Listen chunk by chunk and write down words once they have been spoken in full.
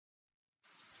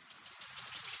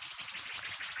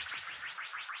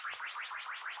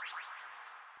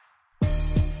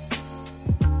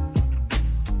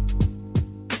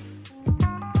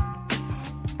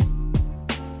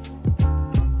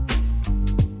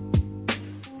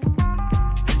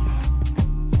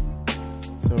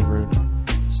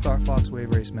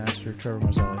Wave Race Master Trevor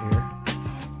Marzella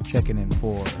here, checking in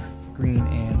for Green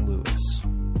and Lewis.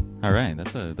 All right,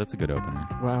 that's a good opener.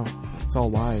 Wow, it's all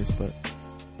lies, but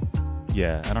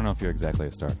Yeah, I don't know if you're exactly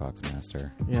a Star Fox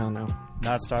master. yeah, no.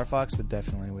 Not Star Fox, but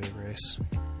definitely Wave Race.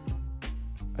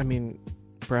 I mean,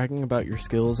 bragging about your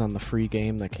skills on the free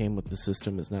game that came with the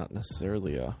system is not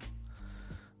necessarily a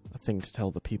thing to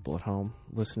tell the people at home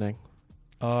listening.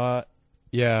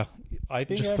 Yeah, I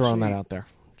think Just throwing that out there.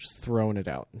 Just throwing it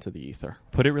out into the ether.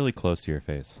 Put it really close to your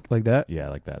face. like that. Yeah,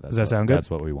 like that. Does that sound good? That's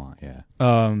what we want, yeah.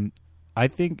 I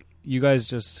think you guys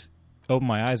just opened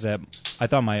my eyes that I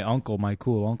thought my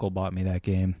cool uncle bought me that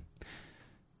game.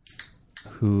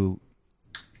 Who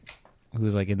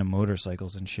was like into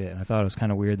motorcycles and shit, and I thought it was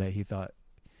kind of weird that he thought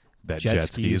That jet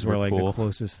skis were like cool. the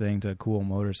closest thing to cool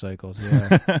motorcycles.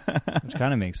 Yeah, which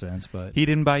kind of makes sense. But He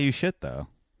didn't buy you shit, though.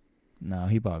 no,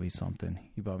 he bought me something.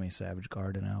 He bought me a Savage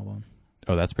Garden album.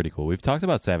 Oh, that's pretty cool. We've talked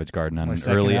about Savage Garden on My an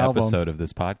second early album. episode of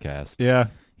this podcast. Yeah.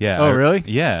 Yeah. Oh, really?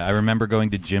 Yeah, I remember going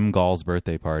to Jim Gall's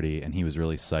birthday party, and he was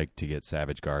really psyched to get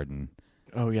Savage Garden.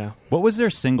 Oh, yeah. What was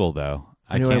their single, though?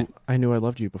 I knew I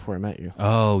loved you before I met you.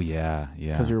 Oh, yeah,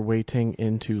 yeah. Because you're waiting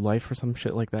into life or some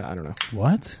shit like that. I don't know.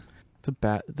 What? It's a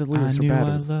bad. The I lyrics are knew bad.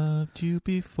 I loved you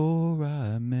before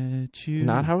I met you.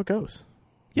 Not how it goes.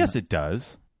 Yes, it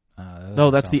does. No,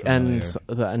 that's the end.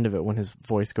 The end of it when his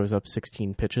voice goes up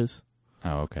 16 pitches.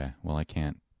 Oh, okay. Well, I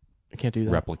can't I can't do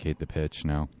that. replicate the pitch,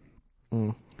 no.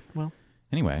 Well,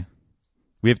 Anyway,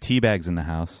 we have tea bags in the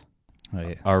house. Oh,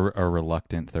 yeah. Our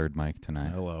reluctant third mic tonight.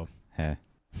 Hello. Hey.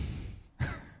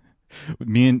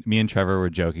 Me and Trevor were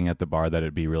joking at the bar that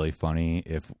it'd be really funny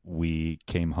if we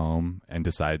came home and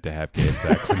decided to have gay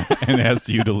sex and asked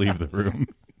you to leave the room.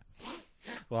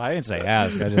 Well, I didn't say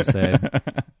ask. I just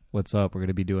said, "What's up? We're going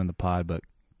to be doing the pod, but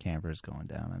camper's going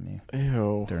down on me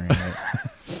ew. during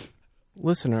it."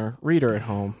 Listener, reader at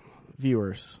home,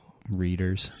 viewers.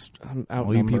 Readers, I'm all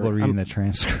outnumbered. you people reading the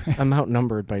transcript. I'm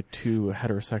outnumbered by two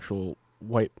heterosexual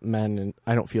white men, and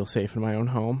I don't feel safe in my own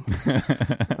home.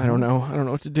 I don't know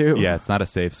what to do. Yeah, it's not a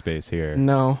safe space here.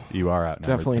 No, You are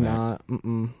outnumbered definitely tonight. not.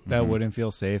 Mm-mm. That Mhm. wouldn't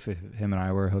feel safe if him and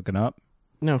I were hooking up.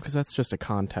 No, because that's just a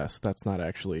contest. That's not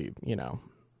actually, What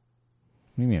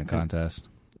do you mean a contest?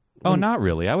 Oh, not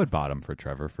really. I would bottom for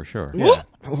Trevor for sure. Yeah,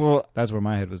 that's where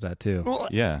my head was at too.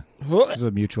 Yeah. There's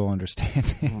a mutual Oh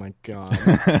understanding. my god.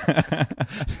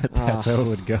 That's how it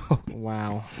would go.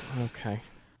 Wow. Okay.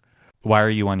 Why are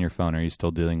you on your phone? Are you still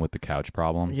dealing with the couch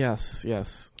problem? Yes.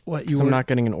 What 'Cause I'm not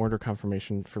getting an order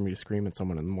confirmation for me to scream at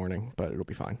someone in the morning, but it'll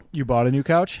be fine. You bought a new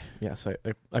couch? Yes,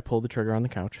 I pulled the trigger on the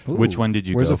couch. Ooh. Which one did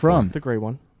you Where's go it from? The gray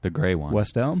one. For? The gray one.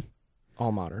 West Elm?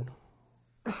 All modern.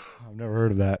 I've never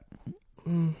heard of that.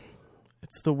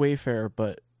 It's the Wayfair,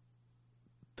 but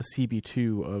the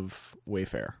CB2 of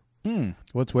Wayfair.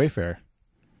 What's Wayfair?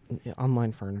 Yeah,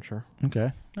 online furniture.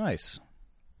 Okay, nice.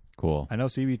 Cool. I know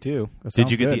CB2.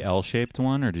 Did you get the L-shaped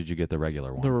one or did you get the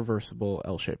regular one? The reversible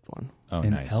L-shaped one. Oh,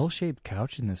 an nice. L-shaped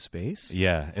couch in this space?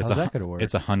 Yeah, it's How's that gonna work?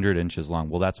 It's 100 inches long.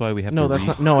 Well, that's why we have No, to. that's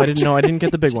not. No, I didn't. No, I didn't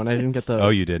get the big one. I didn't get the. Oh,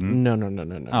 you didn't? No.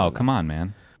 Oh, come on,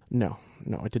 man. No,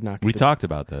 I did not. Get We the, talked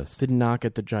about this. Did not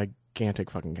get the gigantic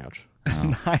fucking couch. Oh.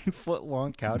 9-foot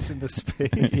long couch in the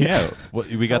space. Yeah,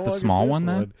 we got How the long is small this one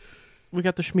then. We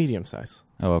got the medium size.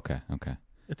 Oh, okay.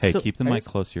 It's Hey, still, keep the mic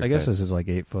close to your I face. guess this is like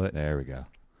 8 foot. There we go.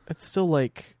 It's still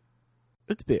like.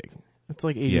 It's big. It's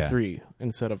like 83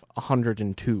 instead of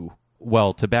 102.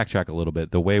 Well, to backtrack a little bit,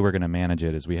 the way we're going to manage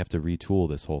it is we have to retool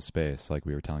this whole space, like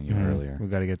we were telling you earlier. We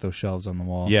got to get those shelves on the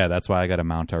wall. Yeah, that's why I got to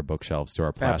mount our bookshelves to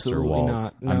our plaster Absolutely walls.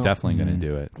 not. I'm No. definitely going to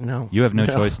do it. No. You have no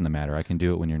choice in the matter. I can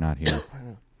do it when you're not here.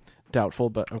 Doubtful,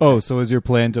 but okay. Oh, so is your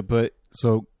plan to put...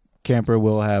 So camper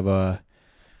will have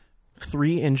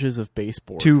 3 inches of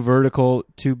baseboard. two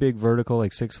big vertical,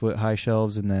 like 6 foot high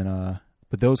shelves, and then...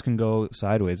 But those can go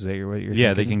sideways. Is that what you're Yeah,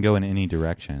 they thinking? can go in any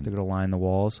direction. They're going to line the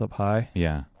walls up high?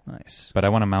 Yeah. Nice. But I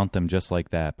want to mount them just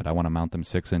like that, but I want to mount them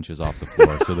 6 inches off the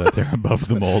floor so that they're above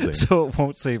the molding. So it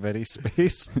won't save any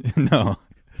space? No.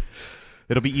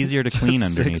 It'll be easier to clean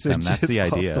Just underneath 6 them. That's the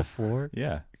inches idea. Off the floor?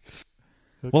 Yeah.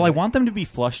 Okay. Well, I want them to be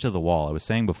flush to the wall. I was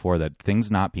saying before that things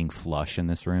not being flush in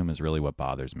this room is really what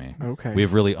bothers me. Okay. We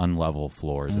have really unlevel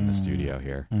floors in the studio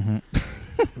here. Mm-hmm.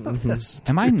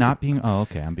 Am I not being... Oh,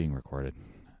 okay. I'm being recorded.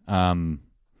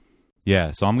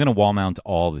 Yeah, so I'm going to wall mount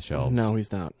all the shelves. No,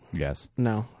 he's not. Yes.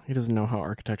 No, he doesn't know how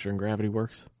architecture and gravity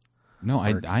works. No,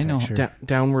 I know... Architecture.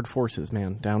 Downward forces,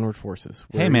 man. Downward forces.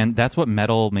 Hey, man, that's what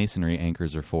metal masonry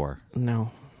anchors are for.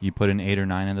 No. You put in 8 or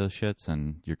 9 of those shits,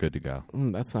 and you're good to go.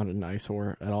 That's not an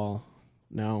eyesore at all.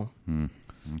 No.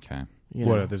 Okay. You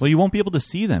know. What? Well, you won't be able to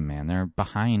see them, man. They're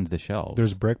behind the shelves.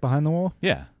 There's brick behind the wall?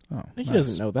 Yeah. Oh, He nice.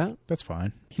 doesn't know that. That's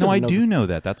fine. He No, doesn't I know do know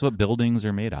that. That's what buildings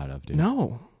are made out of, dude.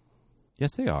 No,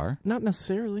 Yes, they are. not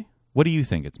necessarily. What do you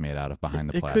think it's made out of behind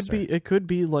the plaster? It could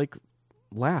be like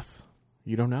lath.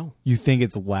 You don't know. You think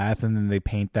it's lath, and then they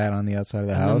paint that on the outside of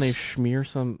the And house? then they smear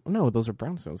some. No, those are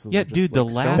brownstones. Those Yeah, are just, dude, the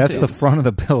like, lath stone That's the stones. front of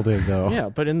the building, though. Yeah,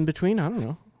 but in between, I don't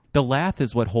know. The lath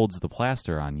is what holds the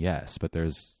plaster on, yes, but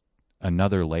there's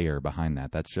another layer behind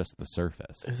that. That's just the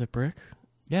surface. Is it brick?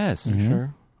 Yes. Mhm.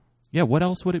 Sure. Yeah, what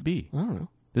else would it be? I don't know.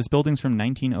 This building's from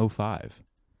 1905.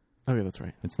 Okay, that's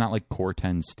right. It's not like Core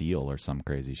 10 steel or some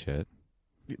crazy shit.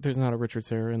 There's not a Richard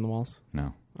Serra in the walls.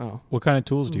 No. Oh, What kind of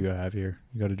tools do you have here?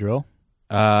 You got a drill?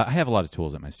 I have a lot of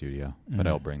tools at my studio, but Mhm.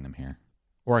 I'll bring them here.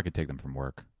 Or I could take them from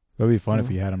work. It would be fun if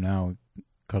Mhm. you had them now.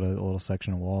 Cut a little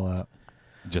section of wall out.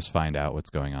 Just find out what's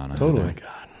going on. under Totally. oh my there.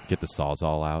 god. Get the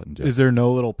Sawzall out and just... Is there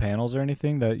no little panels or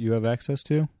anything that you have access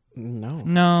to? No.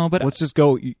 No, but... Let's just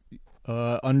go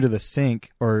under the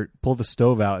sink or pull the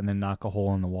stove out and then knock a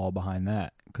hole in the wall behind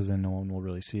that, because then no one will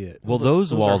really see it. Well,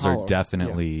 Those those are walls are hollow.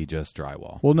 definitely just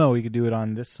drywall. Well, no, we could do it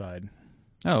on this side.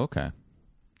 Oh, okay.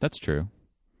 That's true.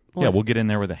 Well, Yeah, if- we'll get in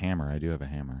there with a hammer. I do have a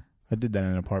hammer. I did that in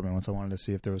an apartment once. I wanted to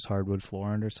see if there was hardwood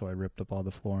floor under, so I ripped up all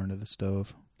the floor under the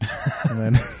stove. And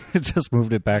then just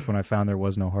moved it back when I found there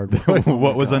was no hardwood.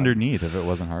 What was God. underneath if it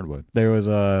wasn't hardwood? There was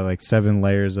like 7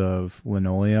 layers of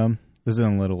linoleum. This is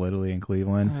in Little Italy in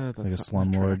Cleveland, that's like a not- that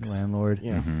slumlord tracks. landlord,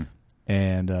 Yeah. Mhm.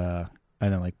 and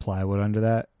then like plywood under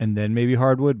that, and then maybe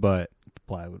hardwood, but the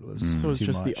plywood was Mm. So it's too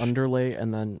just much. the underlay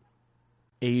and then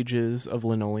ages of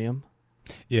linoleum.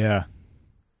 Yeah,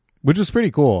 which was pretty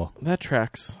cool. That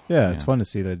tracks. Yeah, it's Yeah. fun to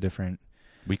see the different.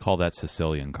 We call that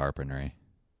Sicilian carpentry.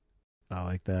 I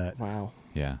like that. Wow.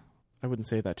 Yeah. I wouldn't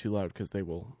say that too loud because they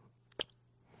will.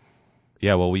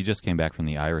 Yeah, well, we just came back from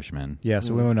The Irishman. Yeah,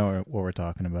 so we know what we're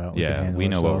talking about. We can Yeah, handle we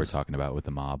know what we're ourselves. talking about with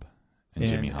the mob and,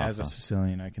 And Jimmy as a Hoffa.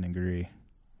 Sicilian, I can agree.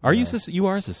 Are you Yeah. you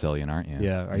are Sicilian, aren't you?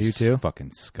 Yeah, are you too?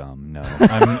 Fucking scum. No,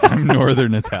 I'm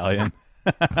Northern Italian.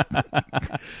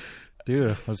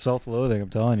 Dude, I'm self-loathing. I'm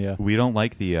telling you. We don't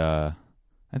like the. I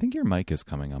think your mic is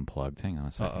coming unplugged. Hang on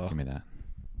a second. Uh-oh. Give me that.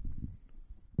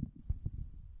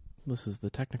 This is the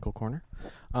technical corner.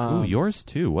 Ooh, yours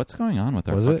too. What's going on with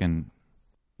our Was it? fucking?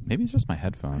 Maybe it's just my I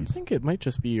headphones. think it might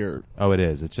just be your. Oh, it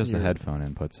is. It's just the Your- headphone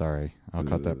input. Sorry, I'll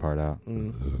cut that part out.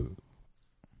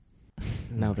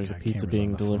 Now there's a God, pizza camera's being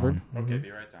on the delivered. phone. Okay,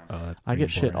 be right down. Oh, that's I pretty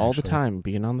get shit boring, all the actually. time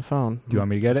being on the phone. Do you want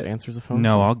me to get Just it? answers the phone.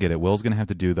 No, I'll get it. Will's gonna have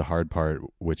to do the hard part,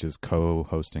 which is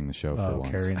co-hosting the show for Oh,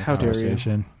 once. carrying the How dare you.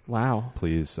 conversation. Wow.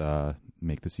 Please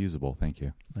make this usable. Thank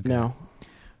you. Okay. No.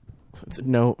 It's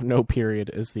no period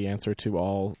is the answer to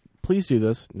all. Please do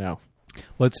this. No.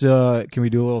 Let's. Can we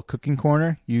do a little cooking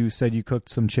corner? You said you cooked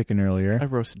some chicken earlier, I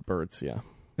roasted birds, yeah.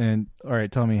 and all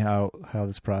right, tell me how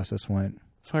this process went.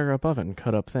 Fire up oven,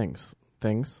 cut up things.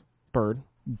 Bird.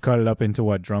 Cut it up into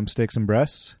what? Drumsticks and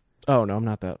breasts. Oh, no, I'm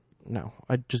not that. No.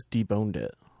 I just deboned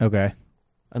it. Okay,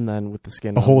 And then with the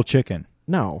skin. a on- whole chicken.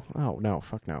 No. Oh, no.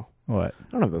 Fuck no. What?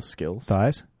 I don't have those skills.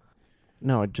 Thighs?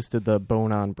 No, I just did the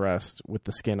bone-on breast with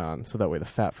the skin on, so that way the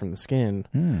fat from the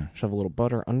skin shove a little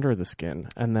butter under the skin,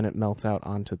 and then it melts out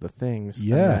onto the things.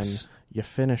 Yes. And then you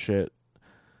finish it.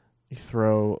 You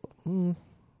throw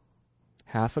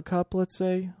half a cup, let's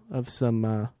say, of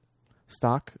some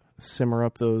stock. Simmer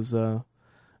up those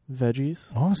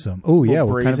veggies. Awesome. Oh yeah.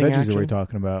 What kind of braising veggies are we action?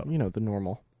 talking about? You know, the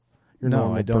normal. Your No,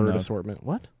 normal I don't bird know. assortment.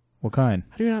 What? What kind?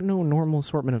 How do you not know a normal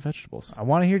assortment of vegetables? I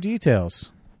want to hear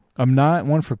details. I'm not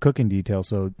one for cooking details,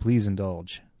 so please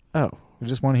indulge. Oh, I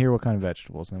just want to hear what kind of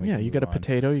vegetables. And then we yeah, can you got a move on.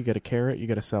 potato, you got a carrot, you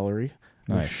got a celery.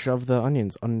 You Nice. shove the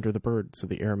onions under the bird so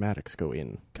the aromatics go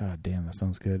in. God damn, that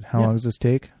sounds good. How Yeah. long does this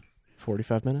take?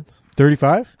 45 minutes?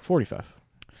 35? 45.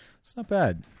 It's not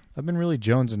bad. I've been really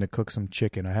jonesing to cook some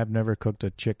chicken. I have never cooked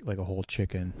a whole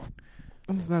chicken.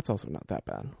 That's also not that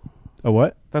bad. A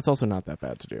what? That's also not that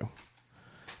bad to do.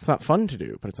 It's not fun to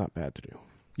do, but it's not bad to do.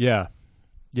 Yeah.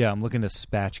 Yeah, I'm looking to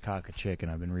spatchcock a chicken.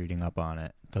 I've been reading up on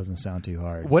it. Doesn't sound too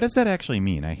hard. What does that actually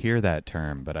mean? I hear that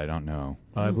term, but I don't know.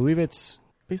 I believe it's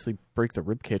Basically break the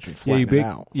rib cage and yeah, flatten you bake, it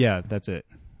out. yeah, that's it.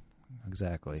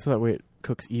 Exactly. So that way it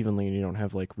cooks evenly and you don't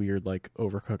have like weird like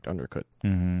overcooked, undercooked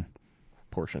Mm-hmm.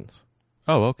 portions.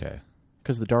 Oh, okay.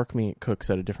 Because the dark meat cooks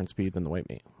at a different speed than the white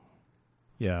meat.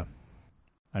 Yeah.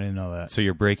 I didn't know that. So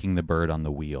you're breaking the bird on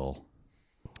the wheel.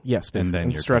 Yes, And basically. then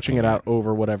And you're stretching it cooking out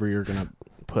over whatever you're going to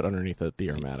put underneath it, the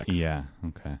aromatics. Yeah.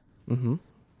 Okay. Mm-hmm.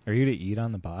 Are you to eat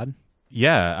on the pod?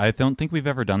 Yeah, I don't think we've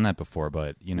ever done that before,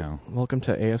 but you know, Welcome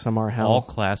to ASMR hell. all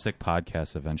classic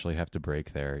podcasts eventually have to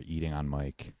break their eating on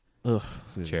mic Ugh.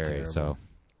 This is cherry. terrible. So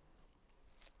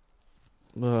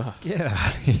Ugh. Get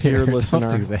out of here. Dear Don't listener,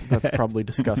 do that. that's probably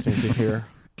disgusting to hear.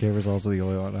 Caver's also the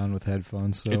only one on with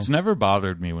headphones. So It's never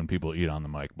bothered me when people eat on the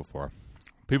mic before.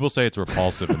 People say it's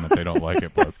repulsive and that they don't like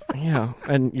it, but Yeah,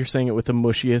 and you're saying it with the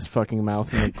mushiest fucking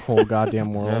mouth in the whole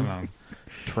goddamn world. Yeah,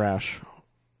 Trash.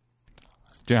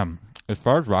 Jam, as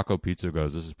far as Rocco Pizza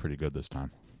goes, this is pretty good this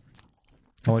time.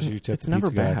 how much do you tip It's the never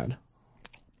pizza guy? bad.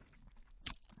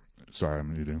 Sorry,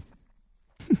 I'm eating.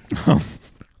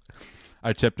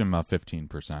 I tipped him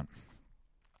 15%.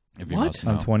 If you What? must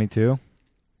know. On 22.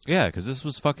 Yeah, because this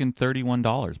was fucking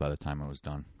 $31 by the time it was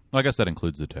done. Well, I guess that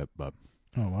includes the tip, but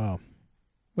Oh wow.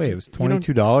 Wait, it was You don't-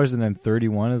 $22 and then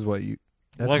 31 is what you.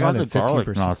 That's well, I more got than the garlic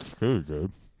 15%. knots too,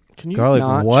 dude. Can you Garlic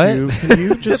not what? chew? Can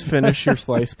you just finish your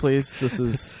slice, please? This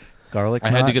is Garlic. I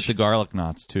had to notch? get the garlic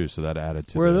knots too, so that added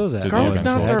to. Where are the, those at? to the garlic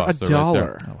eventual knots are cost. $1. They're right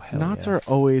there. Oh, hell knots yeah. are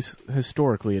always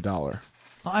historically $1. Well,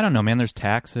 I don't know, man. There's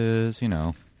taxes,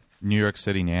 New York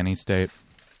City nanny state.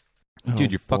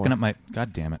 Dude, you're fucking up my.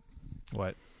 God damn it!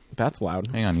 What? That's loud.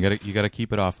 Hang on, you gotta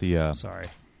keep it off the. Sorry.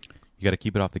 You gotta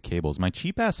keep it off the cables. My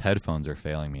cheap ass headphones are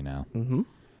failing me now. Mm-hmm.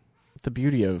 The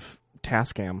beauty of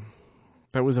Tascam.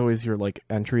 That was always your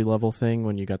entry level thing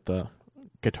when you got the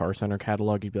Guitar Center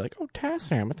catalog. You'd be like, "Oh,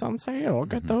 Tascam, it's on sale. I'll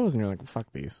get those." And you're like, "Fuck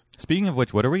these." Speaking of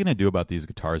which, what are we gonna do about these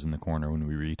guitars in the corner when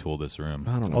we retool this room?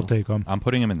 I don't know. I'll take them. I'm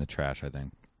putting them in the trash. I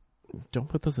think. Don't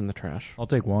put those in the trash. I'll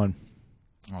take one.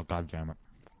 Oh god damn it!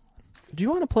 Do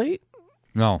you want a plate?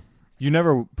 No. You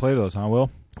never play those, huh, Will?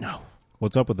 No.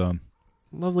 What's up with them?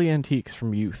 Lovely antiques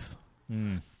from youth.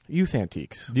 Youth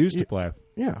antiques. Used to play.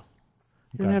 Yeah.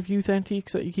 You don't Okay. have youth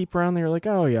antiques that you keep around that you're like,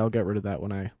 oh, yeah, I'll get rid of that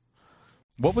when I...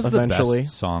 What was Eventually. the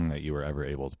best song that you were ever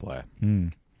able to play?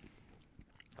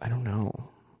 I don't know.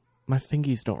 My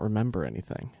fingies don't remember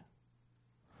anything.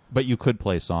 But you could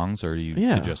play songs, or you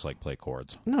Yeah. could just play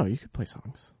chords. No, you could play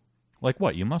songs. Like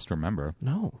what? You must remember.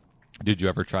 No. Did you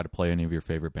ever try to play any of your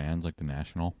favorite bands, like The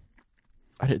National?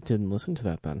 I didn't listen to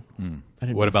that then. I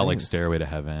didn't What know about things. Stairway to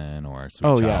Heaven or Sweet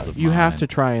Oh, Child yeah. of You have Mine? to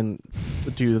try and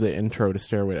do the intro to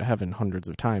Stairway to Heaven hundreds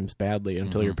of times badly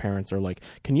until your parents are like,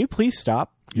 can you please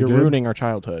stop? You You're did? ruining our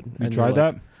childhood. You And tried you're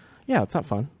that? like, Yeah, it's not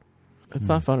fun. It's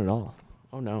not fun at all.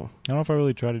 Oh, no. I don't know if I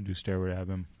really tried to do Stairway to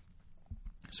Heaven.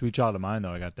 Sweet Child of Mine,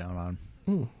 though, I got down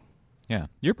on. Yeah,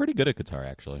 you're pretty good at guitar,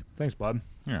 actually. Thanks, bud.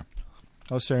 Yeah.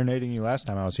 I was serenading you last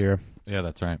time I was here. Yeah,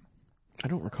 that's right. I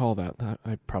don't recall that.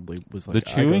 I probably was like... The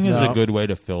chewing is No. a good way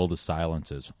to fill the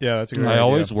silences. Yeah, that's a I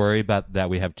always worry about that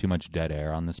we have too much dead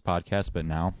air on this podcast, but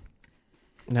now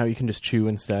Now you can just chew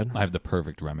instead. I have the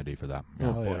perfect remedy for that. Oh,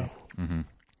 Hell boy. yeah.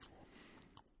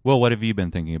 Well, what have you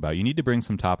been thinking about? You need to bring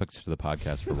some topics to the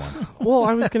podcast for once. Well,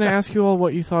 I was going to ask you all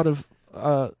what you thought of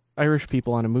Irish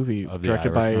people on a movie Of The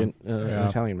directed by Irishman? an Yeah.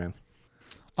 Italian man.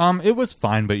 It was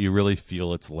fine, but you really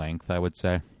feel its length, I would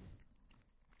say.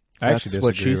 I That's actually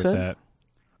what disagree she with said? that.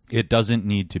 It doesn't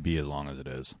need to be as long as it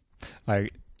is I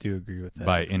do agree with that.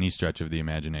 by any stretch of the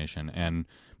imagination. And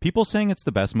people saying it's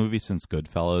the best movie since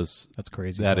Goodfellas, That's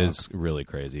crazy. that talk. is really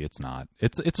crazy. It's not.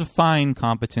 It's a fine,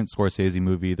 competent Scorsese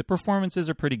movie. The performances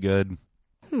are pretty good.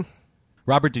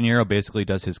 Robert De Niro basically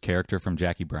does his character from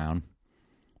Jackie Brown,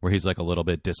 where he's like a little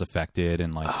bit disaffected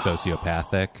and like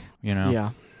sociopathic, you know?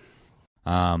 Yeah.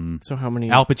 So how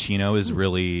many... Al Pacino is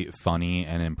really funny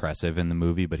and impressive in the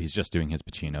movie, but he's just doing his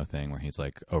Pacino thing where he's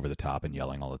like over the top and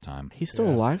yelling all the time. He's still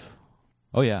Yeah. alive?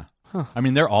 Oh, yeah. Huh. I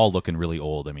mean, they're all looking really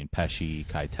old. I mean, Pesci,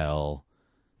 Keitel.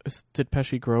 Did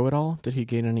Pesci grow at all? Did he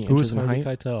gain any Who inches was in Harvey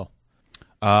height? Keitel?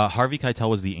 Harvey Keitel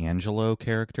was the Angelo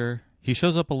character. He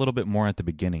shows up a little bit more at the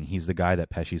beginning. He's the guy that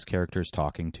Pesci's character is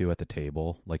talking to at the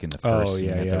table, like in the first Oh, scene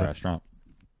yeah, at the yeah. restaurant.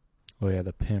 Oh yeah,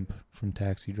 the pimp from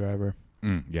Taxi Driver.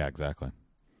 Yeah, exactly.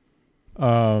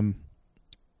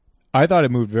 I thought it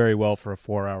moved very well for a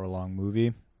 4-hour-long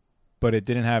movie, but it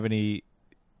didn't have any.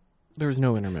 There was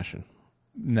no intermission.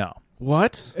 No,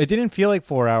 What? it didn't feel like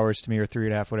 4 hours to me, or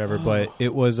 3.5, whatever. But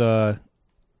it was I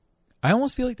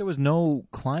almost feel like there was no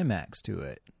climax to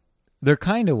it. There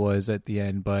kind of was at the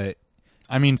end, but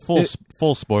I mean,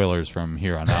 full spoilers from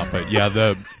here on out, but yeah,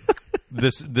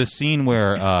 the scene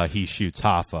where he shoots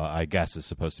Hoffa, I guess, is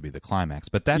supposed to be the climax,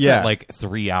 but that's Yeah. at like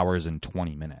 3 hours and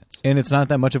 20 minutes. and it's not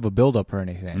that much of a build-up or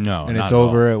anything. No, and not it's at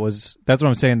over. all. It was. That's what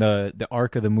I'm saying. The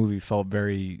arc of the movie felt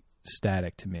very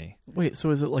static to me. Wait,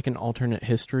 so is it like an alternate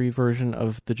history version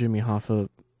of the Jimmy Hoffa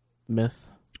myth?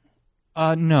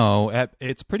 No,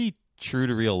 it's pretty true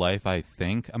to real life, I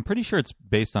think. I'm pretty sure it's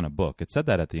based on a book. It said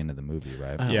that at the end of the movie,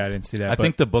 right? Oh. Yeah, I didn't see that. I but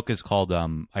think the book is called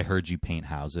I Heard You Paint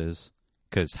Houses,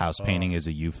 because house painting is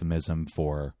a euphemism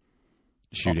for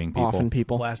shooting people. Often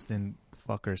people. blasting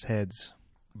fuckers' heads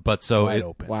But so wide it,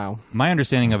 open. Wow. my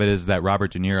understanding of it is that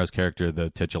Robert De Niro's character, the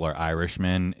titular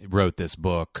Irishman, wrote this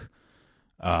book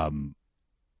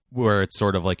where it's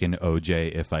sort of like an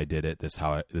OJ, if I did it, this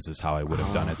is how I would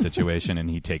have done it situation, and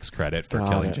he takes credit for Got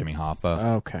killing it. Jimmy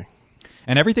Hoffa. Okay.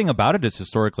 And everything about it is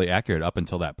historically accurate up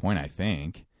until that point, I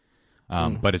think.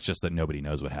 But it's just that nobody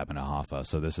knows what happened to Hoffa.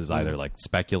 So this is either like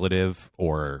speculative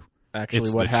or Actually,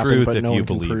 it's what the happened, truth but if no you one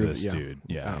can believe prove this it. dude.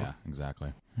 Yeah, Oh. yeah,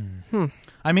 exactly.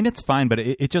 I mean, it's fine, but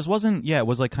it just wasn't. Yeah, it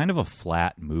was like kind of a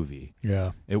flat movie.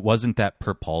 Yeah. It wasn't that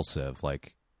propulsive.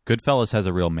 Like Goodfellas has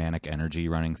a real manic energy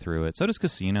running through it. So does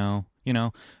Casino. You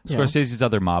know, Yeah. Scorsese's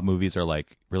other mob movies are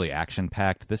like really action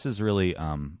packed. This is really,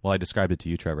 well, I described it to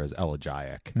you, Trevor, as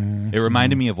elegiac. It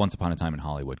reminded me of Once Upon a Time in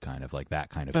Hollywood, kind of like that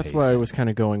kind of. That's pacing. why I was kind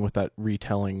of going with that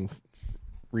retelling,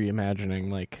 reimagining.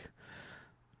 Like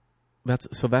that's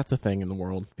a thing in the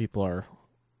world. People are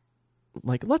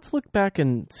like, let's look back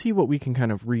and see what we can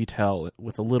kind of retell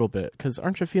with a little bit. Because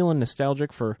aren't you feeling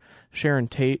nostalgic for Sharon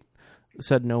Tate?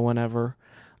 Said no one ever.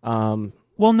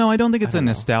 Well, no, I don't think it's I a don't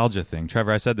know. nostalgia thing.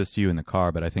 Trevor, I said this to you in the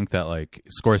car, but I think that like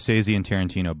Scorsese and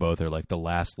Tarantino both are like the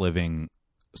last living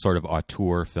sort of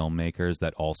auteur filmmakers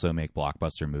that also make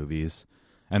blockbuster movies.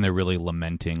 And they're really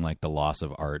lamenting like the loss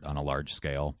of art on a large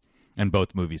scale. And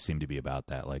both movies seem to be about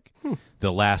that. Like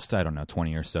the last, I don't know,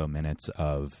 20 or so minutes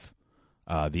of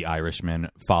The Irishman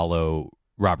follow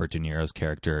Robert De Niro's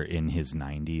character in his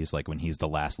 90s, like when he's the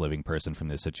last living person from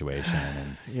this situation,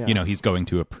 and Yeah. you know, he's going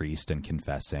to a priest and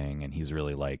confessing, and he's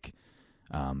really like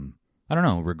I don't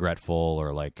know, regretful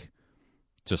or like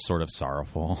just sort of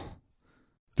sorrowful.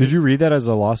 Did you read that as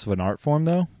a loss of an art form,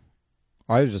 though?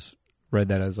 I just read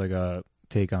that as like a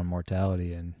take on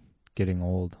mortality and getting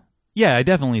old. Yeah, I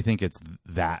definitely think it's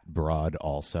that broad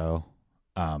also.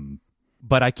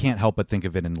 But I can't help but think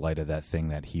of it in light of that thing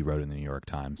that he wrote in the New York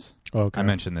Times. Okay. I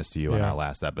mentioned this to you in Yeah. our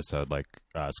last episode. Like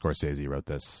Scorsese wrote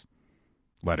this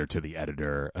letter to the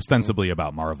editor, ostensibly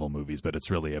about Marvel movies, but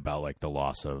it's really about like the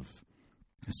loss of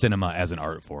cinema as an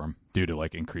art form due to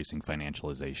like increasing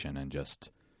financialization and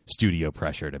just studio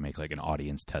pressure to make like an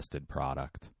audience tested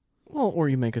product. Well, or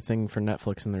you make a thing for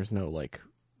Netflix and there's no like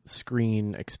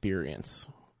screen experience.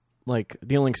 Like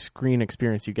the only screen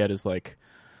experience you get is like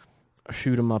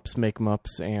shoot 'em ups, make 'em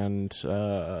ups, and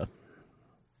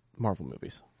Marvel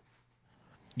movies.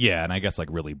 Yeah, and I guess like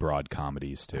really broad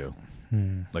comedies too.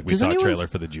 Like we Does saw a anyone trailer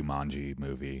for the Jumanji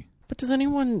movie. But does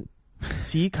anyone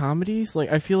see comedies?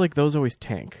 Like I feel like those always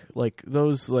tank. Like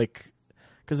those like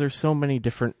because there's so many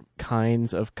different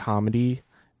kinds of comedy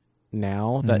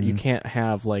now that you can't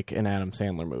have like an Adam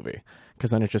Sandler movie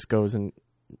because then it just goes in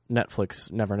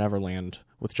Netflix Never Neverland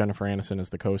with Jennifer Aniston as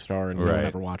the co-star and no one Right.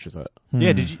 ever watches it.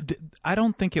 Yeah, I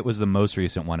don't think it was the most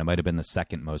recent one. It might have been the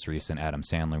second most recent Adam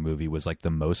Sandler movie. Was like the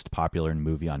most popular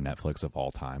movie on Netflix of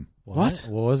all time. What?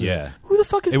 What was it? Yeah, Who the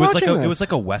fuck is it was watching like this? it was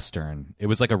like a western. It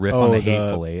was like a riff on the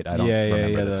Hateful Eight. I don't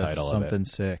remember the title something of it.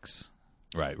 6.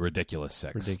 Right, Ridiculous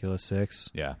Six. Ridiculous 6.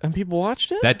 Yeah, and people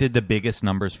watched it? that did the biggest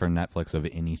numbers for Netflix of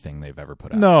anything they've ever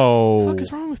put out. No. What the fuck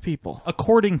is wrong with people?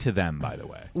 According to them, by the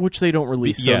way. Which they don't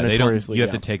release. Yeah, so they don't. notoriously, You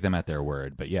have yeah. to take them at their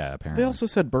word. But yeah, apparently They also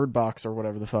said Bird Box or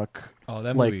whatever the fuck Oh,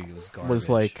 that like, movie was garbage. was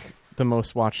like the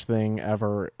most watched thing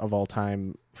ever of all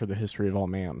time for the history of all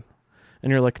man. And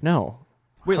you're like, no.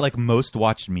 wait, like most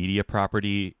watched media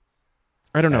property.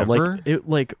 I don't know. Ever?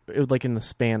 Like it in the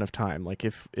span of time. Like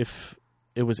if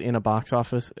it was in a box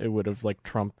office, it would have like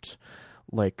trumped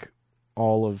like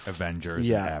all of Avengers,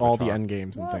 yeah, and all the Avatar. end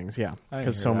games and things. Yeah, I didn't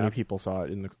because hear so many that. people saw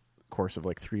it in the course of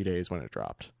like 3 days when it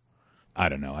dropped. I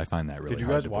don't know. I find that really. Did you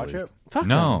hard guys to watch believe. it? Fuck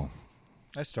No.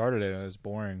 I started it. It was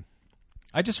boring.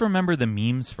 I just remember the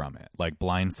memes from it, like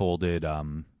blindfolded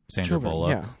Sandra Children, Bullock.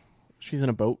 yeah. She's in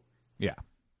a boat. Yeah.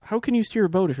 How can you steer a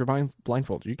boat if you're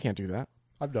blindfolded? You can't do that.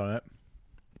 I've done it.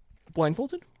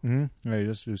 Blindfolded? Mm-hmm. Yeah, you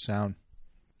just do sound.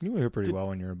 You hear pretty Did- well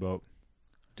when you're in a boat.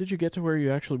 Did you get to where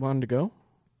you actually wanted to go?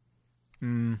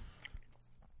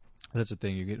 That's the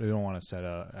thing. You don't want to set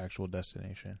a actual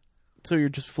destination. So you're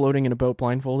just floating in a boat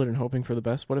blindfolded and hoping for the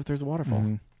best? What if there's a waterfall?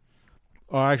 Mhm.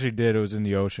 Oh, I actually did. It was in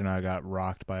the ocean. I got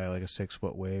rocked by like a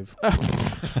 6-foot wave.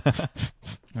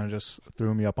 And it just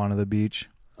threw me up onto the beach.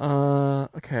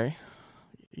 Okay.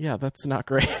 Yeah, that's not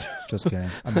great. Just kidding.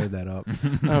 I made that up.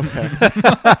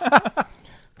 Okay.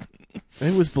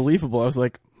 It was believable. I was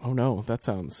like, oh no, that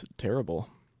sounds terrible.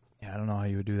 Yeah, I don't know how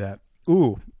you would do that.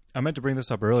 Ooh, I meant to bring this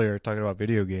up earlier, talking about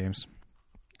video games.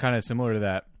 Kind of similar to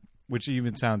that, which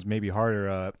even sounds maybe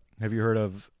harder. Have you heard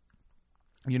of,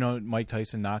 Mike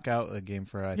Tyson Knockout, a game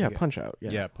for, Punch Out.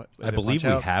 Yeah. I believe we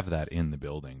have that in the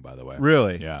building, by the way.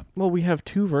 Really? Yeah. Well, we have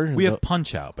two versions. We have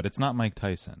Punch Out, but it's not Mike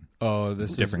Tyson. Oh, this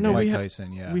It's is different different. game. Mike No,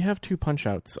 Tyson, yeah. We have two Punch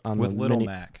Outs on with the Little mini-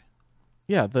 Mac.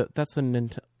 Yeah, that's the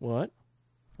Nintendo. What?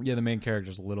 Yeah, the main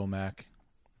character's Little Mac.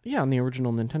 Yeah, on the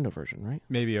original Nintendo version, right?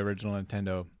 Maybe original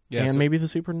Nintendo. Yeah, and so- maybe the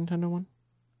Super Nintendo one.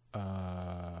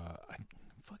 I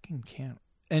fucking can't.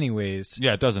 Anyways,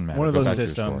 Yeah, it doesn't matter. one of Go those back to your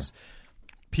systems. store.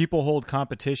 People hold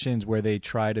competitions where they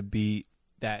try to beat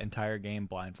that entire game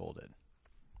blindfolded.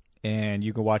 And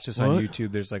you can watch this on What?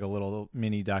 YouTube. There's like a little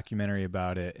mini documentary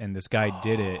about it. And this guy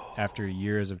did it after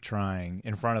years of trying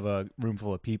in front of a room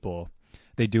full of people.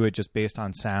 They do it just based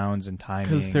on sounds and timing.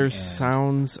 Because there's and-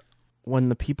 sounds when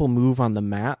the people move on the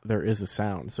mat. There is a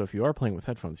sound. So if you are playing with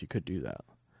headphones, you could do that.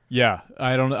 Yeah,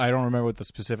 I don't remember what the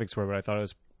specifics were, but I thought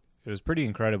it was pretty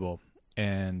incredible.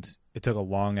 And it took a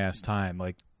long ass time.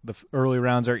 Like the early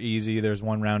rounds are easy. There's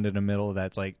one round in the middle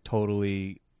that's like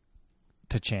totally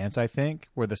to chance, I think,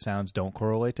 where the sounds don't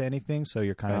correlate to anything. So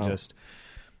you're kind of just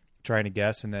trying to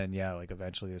guess. And then, yeah, like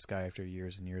eventually this guy after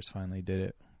years and years finally did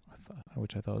it,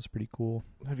 which I thought was pretty cool.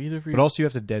 Have either of you But also you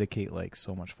have to dedicate like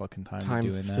so much fucking time to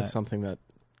doing to that. something that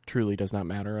truly does not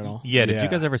matter at all? Yeah, did you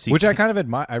guys ever see? Which I kind of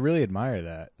admire. I really admire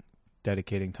that.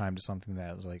 Dedicating time to something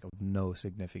that was like of no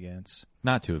significance.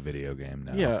 Not to a video game.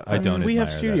 No. Yeah, I don't. mean, we have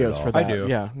admire studios that for at all. that. I do.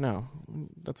 Yeah, no,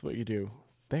 that's what you do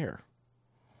there.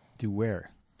 Do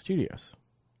where? Studios.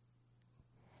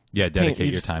 Yeah, dedicate you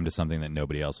your just- time to something that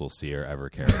nobody else will see or ever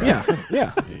care about.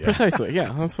 Yeah, precisely.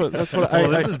 Yeah, that's what Well, I.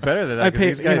 this is better than that. I 'Cause paid-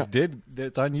 these guys you know- did.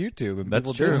 It's on YouTube, and That's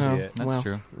people true. do see No. it. That's Well,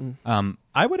 true. mm.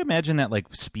 I would imagine that like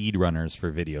speedrunners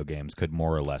for video games could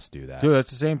more or less do that. Dude,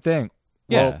 that's the same thing.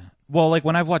 Yeah. Well, like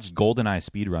when I've watched GoldenEye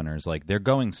speedrunners, like they're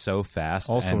going so fast.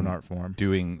 Also and an art form.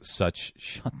 doing such.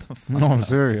 Shut the fuck No, up. I'm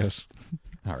serious.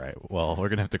 All right. Well, we're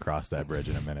gonna have to cross that bridge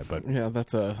in a minute, but Yeah,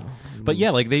 that's a. but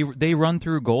yeah, like they run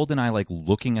through GoldenEye like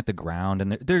looking at the ground,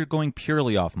 and they're going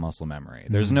purely off muscle memory.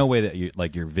 There's no way that you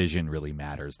like your vision really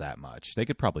matters that much. They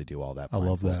could probably do all that. I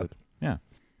love that. blindfolded. Yeah.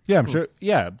 Yeah, I'm sure.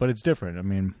 Yeah, but it's different. I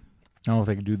mean, I don't know if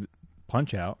they could do the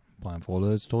Punch Out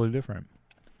blindfolded. It's totally different.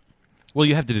 Well,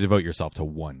 you have to devote yourself to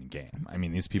one game. I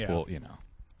mean, these people, you know.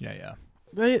 Yeah.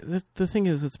 The thing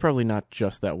is, it's probably not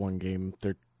just that one game.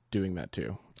 They're doing that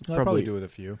too. It's I'll probably, do with a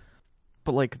few.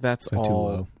 but like that's Is that too all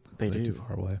low? they Is that do. too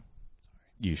far away.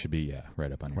 You should be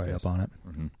right up on your Right face. up on it.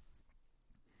 Mm-hmm.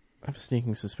 I have a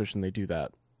sneaking suspicion they do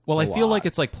that. Well, I A feel like lot.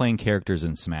 it's like playing characters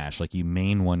in Smash. Like you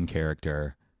main one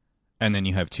character, and then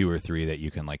you have two or three that you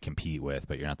can like compete with,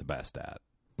 but you're not the best at.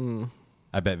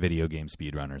 I bet video game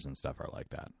speedrunners and stuff are like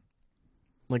that.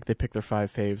 Like they pick their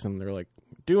 5 faves and they're like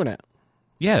doing it.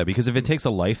 Yeah, because if it takes a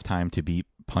lifetime to beat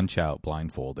Punch Out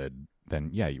blindfolded, then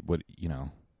yeah, what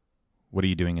are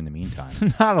you doing in the meantime?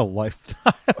 Not a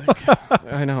lifetime.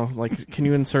 I know. Like, can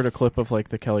you insert a clip of like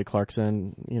the Kelly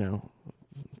Clarkson?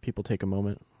 People take a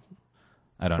moment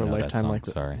I don't for a know that lifetime song. like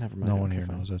that. Sorry, Never mind. No one Okay, here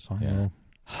fine. knows that song. Yeah. No.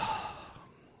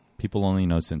 people only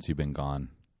know Since You've Been Gone,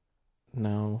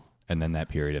 No, and then that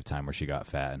period of time where she got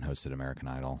fat and hosted American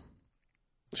Idol.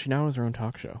 she now has her own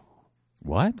talk show.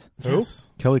 What? Who? Yes.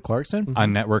 Kelly Clarkson? Mhm.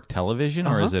 On network television,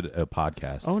 or Uh-huh. is it a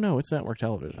podcast? Oh no, it's network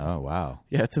television. Oh, wow.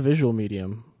 Yeah, it's a visual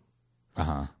medium.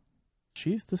 Uh-huh.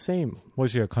 She's the same.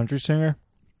 Was she a country singer?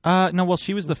 No, well,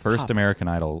 she was the first pop. American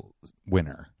Idol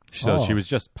winner. So Oh. she was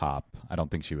just pop. I don't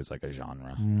think she was like a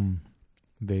genre.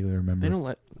 Vaguely remember.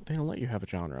 They don't let you have a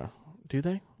genre, do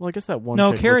they? Well, I guess that one.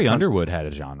 No, chick Carrie was Underwood had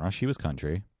a genre. She was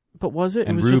country. But was it?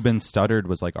 And it was Ruben Studdard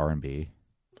was like R&B.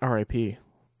 R.I.P.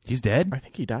 He's dead? I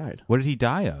think he died. What did he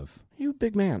die of? You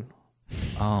big man.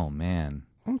 Oh, man.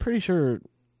 I'm pretty sure.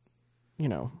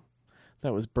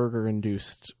 That was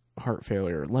burger-induced heart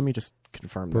failure. Let me just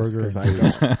confirm this because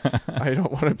I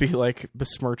don't want to be like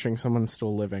besmirching someone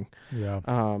still living. Yeah.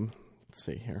 Let's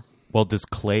see here. Well, does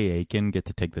Clay Aiken get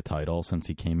to take the title since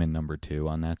he came in number 2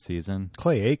 on that season?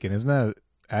 Clay Aiken, isn't that an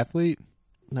athlete?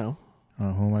 No. I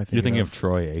don't know, who am I thinking You're thinking of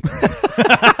Troy Aiken.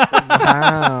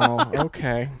 Wow.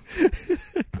 Okay.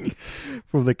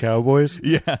 From the Cowboys?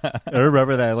 Yeah. I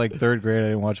remember that like third grade I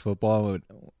didn't watch football,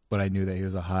 but I knew that he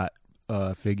was a hot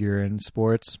figure in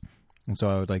sports. And so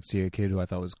I would like see a kid who I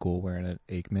thought was cool wearing an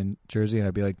Aikman jersey, and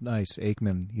I'd be like, "Nice,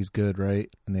 Aikman, he's good, right?"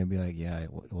 And they'd be like, "Yeah,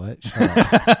 what?"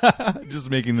 Shut up. Just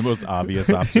making the most obvious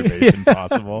observation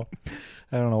possible.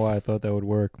 I don't know why I thought that would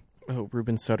work. Oh,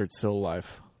 Ruben Studdard's still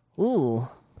alive. Ooh.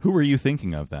 Who were you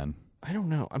thinking of then? I don't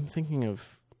know. I'm thinking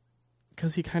of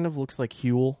because he kind of looks like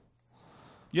Huel.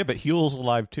 Yeah, but Huel's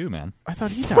alive too, man. I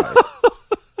thought he died.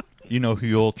 You know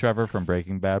Huel, Trevor, from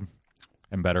Breaking Bad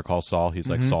and Better Call Saul? He's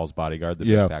like Saul's bodyguard, the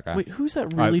Yeah. big fat guy. Wait, who's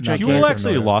that really not gigantic? Huel Gigantic actually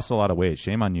familiar. lost a lot of weight.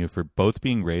 Shame on you for both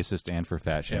being racist and for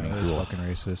fat Yeah, shaming that is Huel. fucking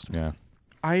racist. Yeah.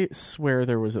 I swear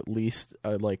there was at least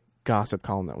a gossip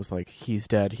column that was like, he's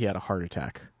dead. He had a heart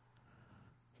attack.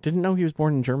 Didn't know he was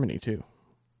born in Germany too.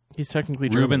 He's technically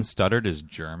German. Ruben Studdard is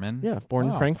German? Yeah, born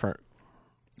in Wow. Frankfurt.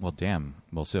 Well, damn.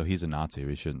 Well, so he's a Nazi.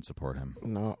 We shouldn't support him.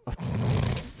 No.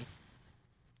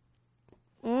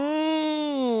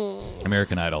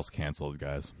 American Idol's canceled,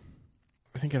 guys.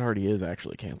 I think it already is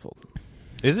actually canceled.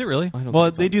 Is it really? I don't Well,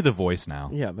 think so. they do The Voice now.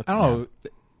 Yeah, that's, I don't know.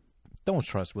 Don't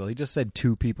trust Will. He just said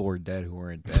 2 people were dead who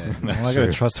weren't dead. I'm That's not going true.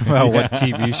 to trust him about what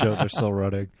TV shows are still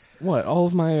running. What? All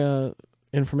of my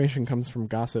information comes from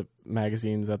gossip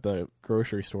magazines at the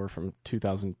grocery store from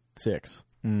 2006.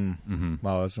 Mm-hmm.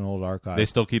 Wow, that's an old archive. They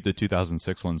still keep the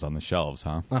 2006 ones on the shelves,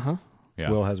 huh? Uh-huh. Yeah.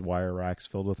 Will has wire racks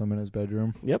filled with them in his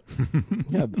bedroom. Yep.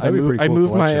 Yeah, be a pretty I cool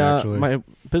moved collection, my actually. my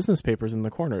business papers in the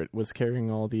corner. It was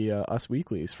carrying all the Us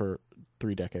Weeklies for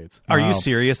 3 decades. Are Wow. you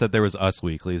serious that there was Us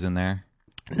Weeklies in there?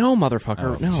 No,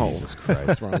 motherfucker. Oh, no. Jesus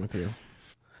What's wrong with you?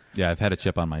 Yeah, I've had a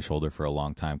chip on my shoulder for a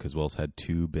long time because Will's had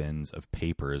 2 bins of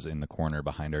papers in the corner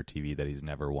behind our TV that he's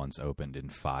never once opened in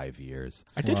 5 years.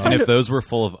 I did Wow. And find if it, those were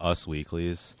full of Us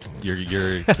Weeklies,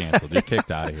 you're canceled. You're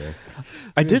kicked out of here.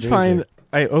 I did You're find basic.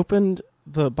 I opened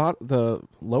the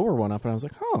lower one up and I was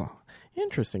like, "Huh,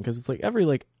 interesting," because it's like every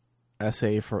like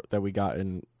essay for that we got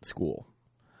in school.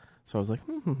 So I was like,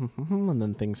 and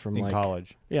then things from In like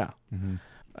college. yeah. Mm-hmm.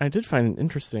 I did find an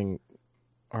interesting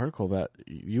article that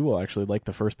you will actually like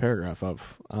the first paragraph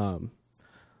of.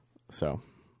 So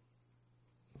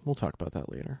we'll talk about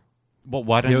that later. Well,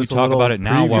 why don't Give you us a talk little about it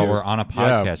now while preview. we're on a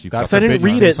podcast? Yeah, you that's fucking- Because I didn't forbid you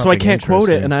read say it, so I something can't quote it,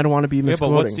 interesting. and I don't want to be Yeah,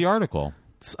 misquoting. but what's the article?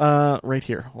 It's right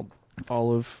here.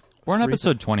 Olive. We're on Free-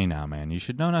 episode 20 now, man. You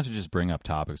should know not to just bring up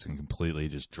topics and completely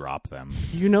just drop them.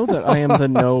 You know that I am the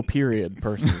no period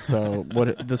person. So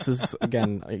this is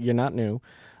again, you're not new.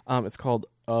 It's called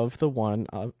Of the One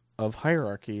of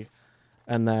Hierarchy,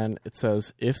 and then it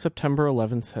says if September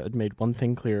 11th had made one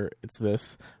thing clear, it's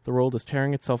this: the world is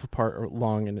tearing itself apart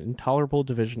along an intolerable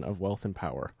division of wealth and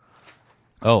power.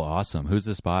 Oh, awesome. Who's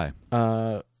this by?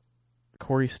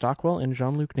 Corey Stockwell and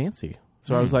Jean-Luc Nancy.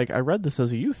 So I was like, I read this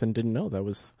as a youth and didn't know that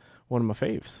was one of my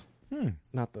faves.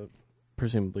 Not the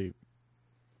presumably.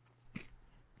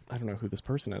 I don't know who this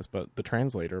person is, but the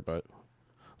translator. But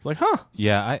I was like, huh.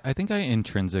 Yeah, I think I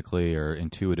intrinsically or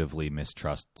intuitively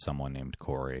mistrust someone named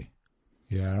Corey.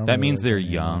 Yeah, I don't That really means like they're that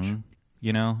name young, much.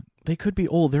 you know? They could be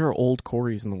old. There are old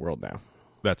Coreys in the world now.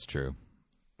 That's true.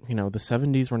 You know, the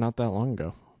 70s were not that long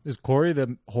ago. Is Corey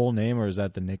the whole name or is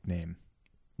that the nickname?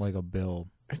 Like a Bill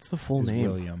It's the full is name.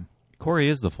 William. Corey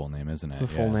is the full name, isn't It's it? the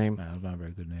full Yeah. name. Nah, that's not a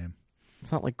very good name.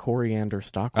 It's not like Coriander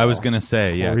Stockwell. I was going to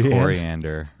say, yeah, Coriander.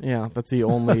 Coriander. Yeah, that's the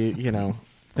only,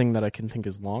 thing that I can think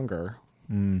is longer.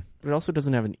 Mm. But it also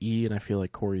doesn't have an E, and I feel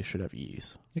like Corey should have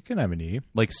E's. It can have an E.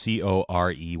 Like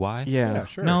Corey? Yeah.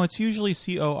 sure. No, it's usually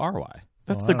Cory.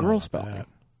 That's Oh, the I don't know girl about spelling. that.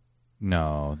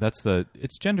 No,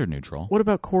 it's gender neutral. What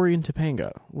about Corey in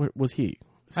Topanga? What was he?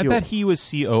 I bet he was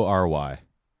Cory.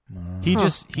 No. He Huh.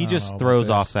 just I don't know throws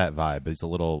about off this. that vibe. He's a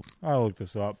little I'll look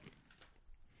this up.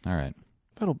 all right.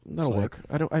 That'll Slick.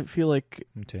 work. I feel like,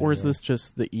 or is this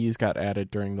just the E's got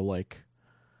added during the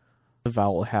the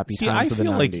vowel happy See, I times of the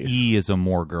feel 90s? like E is a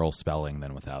more girl spelling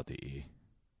than without the E.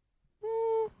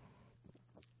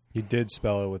 He did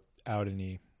spell it without an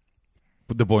E.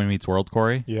 The Boy Meets World,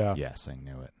 Corey? Yeah. Yes, I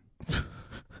knew it.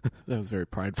 That was very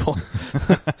prideful.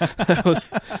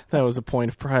 that was a point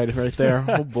of pride right there.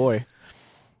 Oh boy.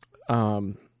 Ooh, I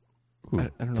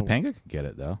don't know. Topanga could get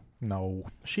it though. No.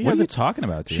 She What are you hasn't. talking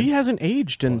about, dude? She hasn't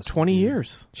aged in Busted, 20 dude.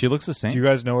 years. She looks the Do same. you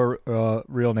guys know her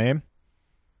real name?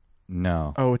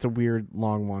 No, Oh, it's a weird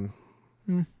long one.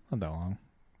 Not that long.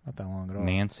 Not that long at all.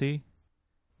 Nancy.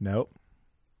 Nope.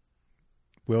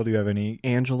 Will, do you have any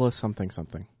Angela something.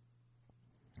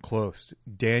 close?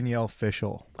 Danielle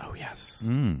Fishel. Oh yes,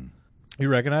 You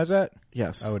recognize that?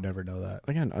 yes. I would never know that.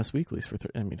 Again, Us Weeklies for.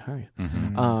 Hi.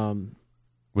 Mm-hmm.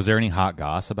 Was there any hot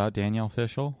goss about Danielle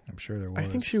Fishel? I'm sure there was. I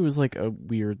think she was like a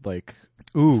weird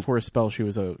Ooh. For a spell, she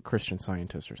was a Christian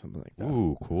Scientist or something like that.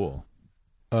 Ooh, cool.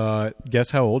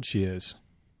 Guess how old she is?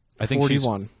 I think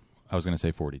 41. I was going to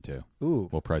say 42. Ooh.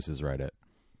 Well, Price is right at.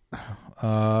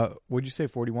 What'd you say?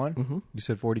 41? Mm-hmm. You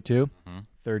said 42? Mhm.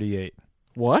 38.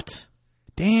 What?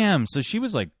 Damn. So she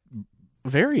was like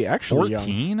Very actually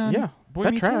 14 young. on Yeah, Boy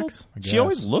that Meets World? tracks. I She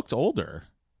always guess. looked older.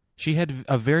 She had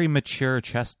a very mature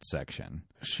chest section.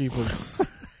 She was.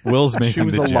 Will's she making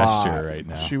was the a gesture lot. right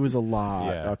now. She was a lot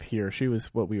Yeah. up here. She was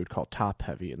what we would call top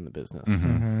heavy in the business. Mhm.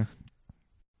 Mm-hmm.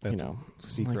 That's You know, a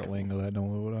secret like- lingo that no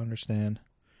one would understand.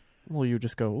 well, you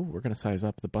just go, "Oh, we're going to size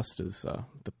up. The bust is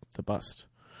the bust,"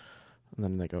 and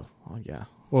then they go, "Oh yeah."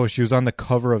 Well, she was on the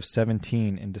cover of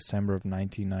 17 in December of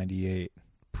 1998.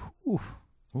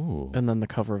 Ooh. And then the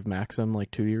cover of Maxim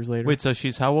 2 years later. Wait, so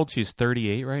she's how old? She's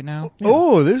 38 right now?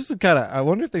 Oh, this is kind of. I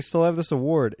wonder if they still have this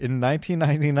award. In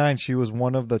 1999, she was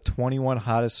one of the 21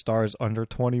 hottest stars under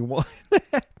 21.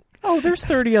 Oh, there's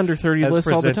 30 under 30 As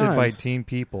lists all the presented time. by Teen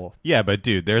People. Yeah, but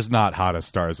dude, there's not hottest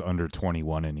stars under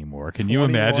 21 anymore. Can you 21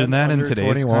 imagine that in under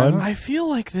today's 21? climate? I feel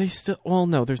like they still. Well,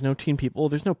 no, there's no teen people.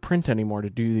 There's no print anymore to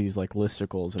do these like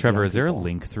listicles. Of Trevor, young is there a people.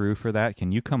 link through for that?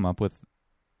 Can you come up with?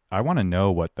 I want to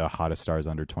know what the hottest stars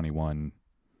under 21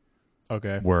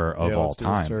 Okay. were of Yeah, all let's do a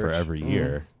time for search. every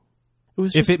year. It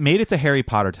was If just, it made it to Harry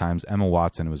Potter times, Emma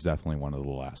Watson was definitely one of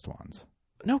the last ones.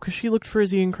 no, because she looked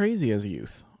frizzy and crazy as a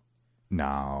youth.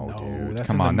 No, No, dude, that's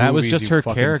come in the on, that was movies, just you her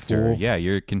fucking character. fool. Yeah,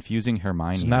 you're confusing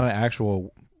Hermione. She's not an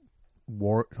actual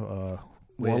Warlock.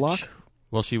 witch.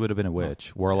 Well, she would have been a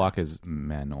witch. Warlock is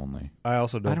men only. I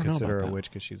also don't, I don't know consider her about a that. witch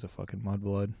because she's a fucking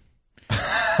mudblood.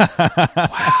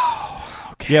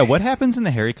 Okay. Yeah, what happens in the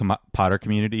Harry Potter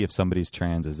community if somebody's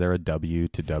trans? Is there a W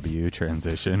to W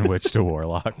transition, witch to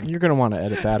warlock? You're gonna want to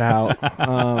edit that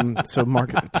out. So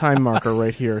time marker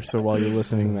right here. So while you're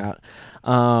listening to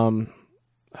that,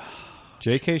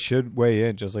 JK should weigh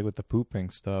in, just like with the pooping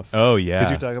stuff. Oh yeah.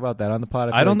 Did you talk about that on the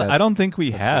pod? I don't think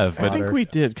we have, I but think we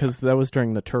did because that was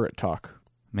during the turret talk.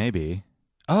 maybe.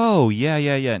 Oh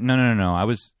yeah.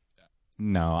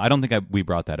 No, I don't think we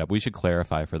brought that up. We should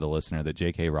clarify for the listener that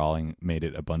J.K. Rowling made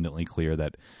it abundantly clear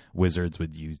that wizards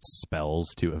would use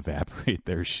spells to evaporate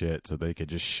their shit so they could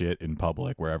just shit in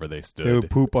public wherever they stood. They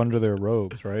would poop under their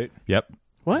robes, right? Yep.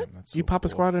 What? That's You so pop a cool.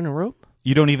 squat in a rope?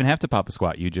 You don't even have to pop a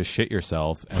squat. You just shit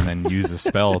yourself and then use a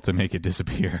spell to make it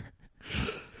disappear.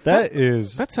 That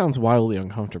is. That sounds wildly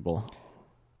uncomfortable.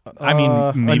 I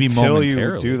mean, maybe until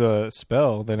momentarily. you do the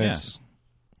spell, then Yeah. it's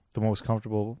the most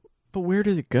comfortable. But where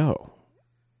does it go?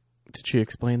 Did she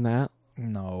explain that?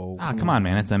 No. Ah, come on,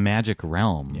 man. It's a magic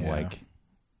realm. Yeah. Like,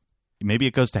 maybe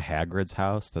it goes to Hagrid's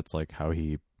house. That's like how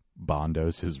he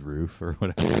bondos his roof or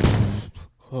whatever.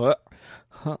 What?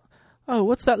 Huh. Oh,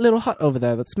 what's that little hut over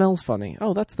there that smells funny?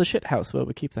 Oh, that's the shit house where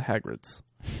we keep the Hagrids.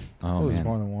 Oh, there's man.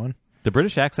 more than one. The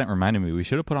British accent reminded me we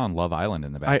should have put on Love Island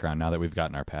in the background now that we've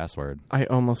gotten our password. I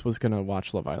almost was gonna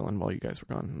watch Love Island while you guys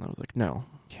were gone, and I was like, no,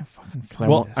 Can't fucking. because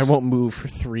I won't move for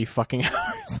 3 fucking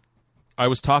hours. I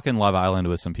was talking Love Island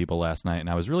with some people last night, and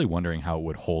I was really wondering how it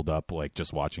would hold up, like,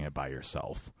 just watching it by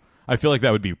yourself. I feel like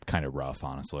that would be kind of rough,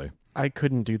 honestly. I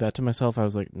couldn't do that to myself. I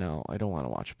was like, no, I don't want to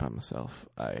watch it by myself.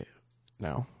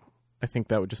 No. I think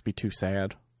that would just be too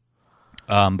sad.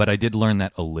 But I did learn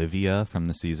that Olivia from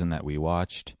the season that we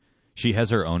watched, she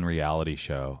has her own reality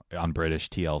show on British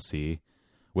TLC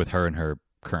with her and her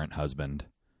current husband,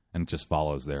 and it just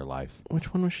follows their life.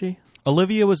 Which one was she?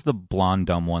 Olivia was the blonde,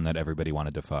 dumb one that everybody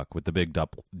wanted to fuck with the big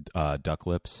duck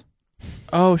lips.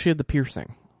 Oh, she had the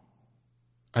piercing.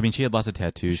 I mean, she had lots of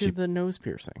tattoos. She had the nose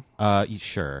piercing.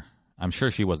 Sure. I'm sure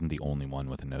she wasn't the only one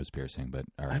with a nose piercing, but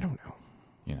all right, I don't know.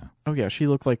 you know. Oh, yeah, she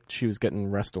looked like she was getting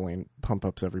Restylane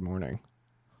pump-ups every morning.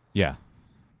 Yeah,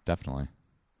 definitely.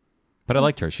 But I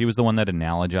liked her. She was the one that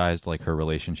analogized like her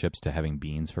relationships to having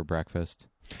beans for breakfast.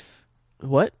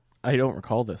 What? I don't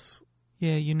recall this.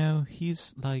 Yeah, you know,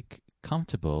 he's like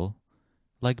comfortable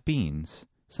like beans.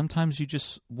 Sometimes you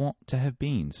just want to have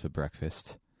beans for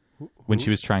breakfast. When she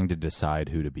was trying to decide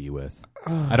who to be with.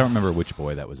 I don't remember which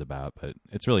boy that was about, but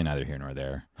it's really neither here nor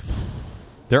there.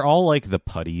 They're all like the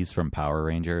putties from Power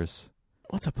Rangers.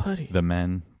 What's a putty? The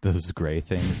men, those gray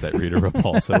things that Rita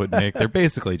Repulsa would make. They're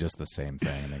basically just the same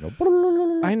thing. And they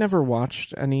go... I never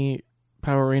watched any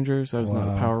Power Rangers. I was not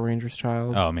a Wow. Power Rangers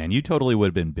child. Oh, man, you totally would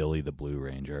have been Billy the Blue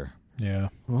Ranger. Yeah.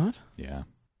 What? Yeah.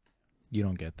 You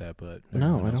don't get that, but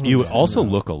No, everyone I else don't You gets understand also that.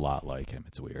 look a lot like him.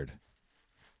 It's weird.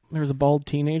 There was a bald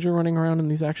teenager running around in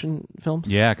these action films?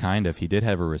 Yeah, kind of. He did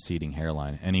have a receding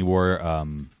hairline, and he wore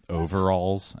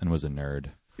overalls and was a nerd.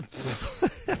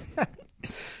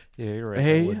 Yeah, you're right.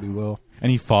 Hey. That would be Will.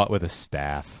 And he fought with a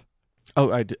staff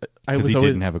Oh, I because was he always...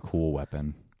 didn't have a cool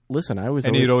weapon. Listen, I was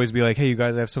And always... he'd always be like, "Hey, you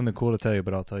guys, I have something cool to tell you,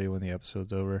 but I'll tell you when the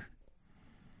episode's over."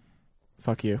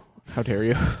 Fuck you. How dare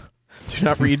you? Do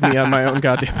not read me on my own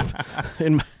goddamn...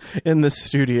 in this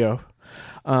studio.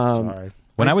 Sorry.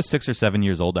 When I was 6 or 7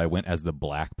 years old, I went as the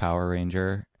Black Power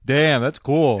Ranger, Damn, that's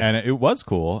cool. and it was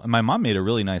cool. And my mom made a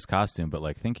really nice costume, but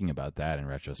like thinking about that in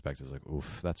retrospect is like,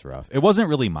 oof, that's rough. It wasn't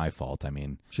really my fault. I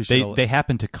mean, She they should've- they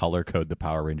happened to color code the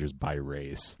Power Rangers by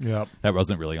race. Yep. That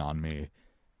wasn't really on me.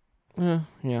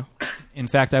 Yeah. In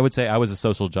fact, I would say I was a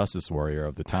social justice warrior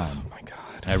of the time. Oh, my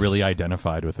God. I really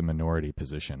identified with a minority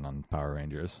position on Power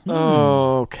Rangers.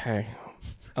 Okay.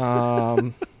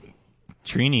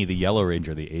 Trini, the Yellow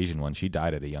Ranger, the Asian one, she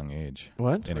died at a young age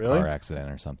What? in a Really? car accident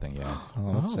or something. Yeah,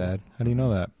 Oh, that's Oh. sad. How do you know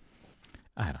that?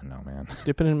 I don't know, man.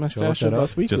 Dipping in my Should I look stash of that up?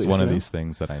 Us Weekly. Just one of these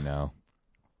things that I know.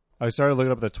 I started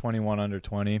looking up the 21 under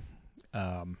 20. It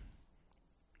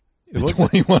The looked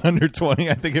 21 under 20.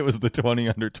 I think it was the 20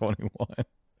 under 21.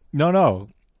 No.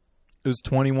 It was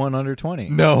 21 under 20.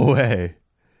 No way.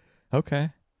 Okay.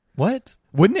 What?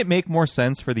 Wouldn't it make more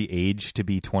sense for the age to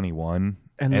be 21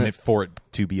 And for it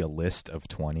to be a list of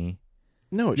 20?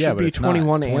 No, it Yeah, should but be it's not.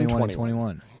 21 It's and 21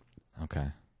 21. Okay.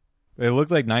 It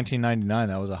looked like 1999.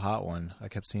 That was a hot one. I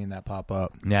kept seeing that pop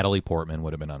up. Natalie Portman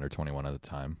would have been under 21 at the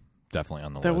time. Definitely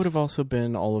on the list. That would have also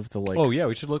been all of the Oh yeah,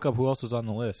 we should look up who else was on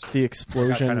the list. the Got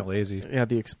explosion. kind of lazy, Yeah,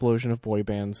 the explosion of boy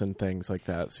bands and things like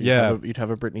that. So Yeah. you'd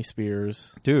have a Britney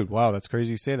Spears. dude. Wow, that's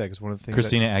crazy you say that because one of the things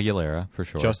Christina Aguilera, for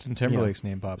sure. that Justin Timberlake's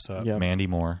name pops up. Yeah. Mandy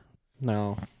Moore.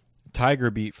 No.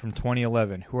 Tiger Beat from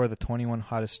 2011. Who are the 21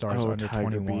 hottest stars Oh, under Tiger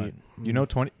 21? Beat. You know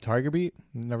Tiger Beat?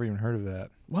 Never even heard of that.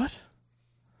 What?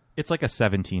 It's like a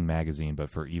 17 magazine, but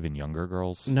for even younger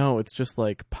girls. No, it's just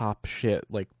like pop shit,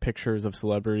 like pictures of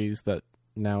celebrities that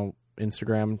now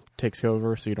Instagram takes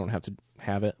over, so you don't have to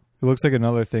have it. It looks like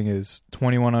another thing is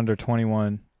 21 under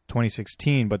 21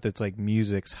 2016, but it's like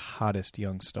music's hottest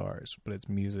young stars, but it's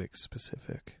music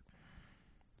specific.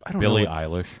 I don't Billie know.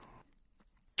 Eilish.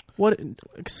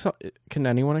 Can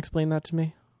anyone explain that to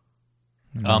me?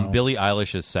 No. Billie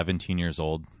Eilish is 17 years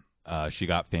old. She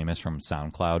got famous from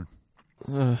SoundCloud.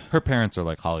 Ugh. Her parents are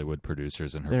like Hollywood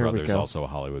producers, and her There we brother's go. also a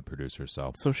Hollywood producer.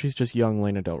 So, So she's just young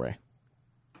Lana Del Rey.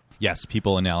 yes,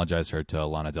 people analogize her to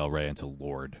Lana Del Rey and to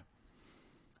Lorde.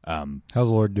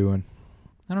 How's Lord doing?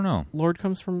 I don't know. Lord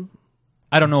comes from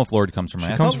I don't know if Lorde comes from. She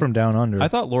I comes thought- from down under. I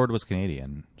thought Lorde was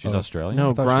Canadian. She's Oh. Australian.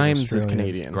 no thought she was Grimes is Australian.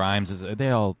 Canadian. Grimes is. They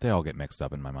all get mixed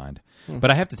up in my mind. But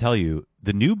I have to tell you,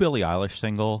 the new Billie Eilish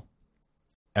single,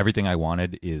 "Everything I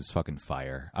Wanted," is fucking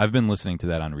fire. I've been listening to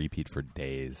that on repeat for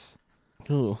days.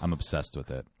 Ooh. I'm obsessed with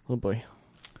it. Oh boy.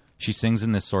 She sings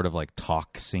in this sort of like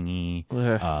talk singy,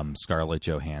 Ugh. Scarlett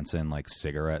Johansson like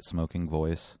cigarette smoking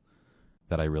voice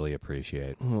that I really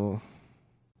appreciate. Oh.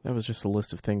 That was just a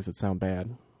list of things that sound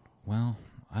bad. Well,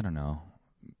 I don't know.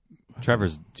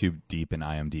 Trevor's too deep in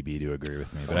IMDb to agree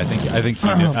with me, but I think he I haven't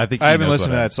knows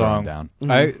listened what to I'm that throwing song.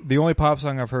 Down. The only pop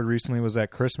song I've heard recently was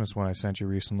that Christmas one I sent you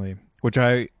recently, which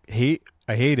I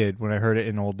hated when I heard it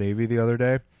in Old Navy the other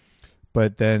day.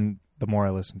 But then the more I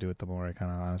listened to it, the more I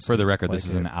kind of honestly. For the record, like this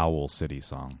is it. an Owl City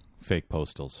song, fake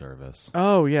postal service.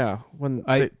 Oh yeah, when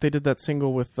I- they did that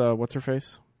single with what's her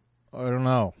face? I don't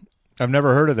know. I've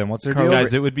never heard of them. What's their Carly deal?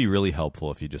 Guys, it would be really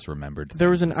helpful if you just remembered. There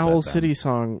was an things and Owl said them. City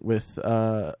song with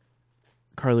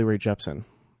Carly Rae Jepsen.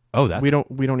 Oh, that's we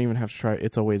don't even have to try.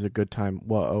 It's always a good time.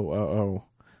 Whoa, oh, oh, oh.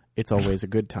 It's always a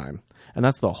good time, and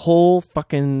that's the whole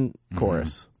fucking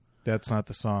chorus. That's not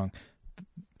the song.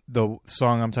 The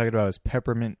song I'm talking about is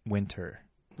Peppermint Winter.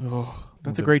 Oh,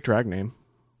 that's Was a it- great drag name.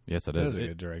 Yes, it That is. is a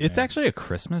good drag It's name. actually a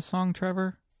Christmas song,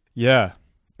 Trevor. Yeah,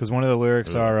 because one of the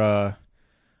lyrics are,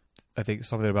 I think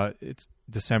something about it's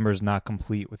December's not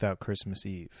complete without Christmas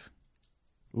Eve.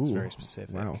 It's Ooh, very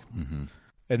specific. wow. Mm-hmm.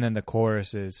 And then the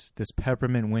chorus is, "This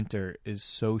peppermint winter is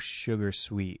so sugar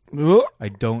sweet. Ooh. I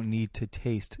don't need to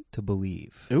taste to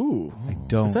believe. Ooh. I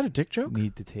don't Is that a dick joke?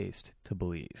 need to taste to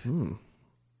believe." Hmm.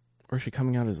 Or is she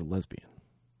coming out as a lesbian?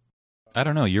 I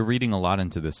don't know. You're reading a lot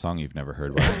into this song you've never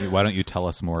heard. Why don't you tell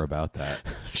us more about that?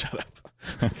 Shut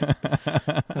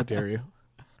up. How dare you?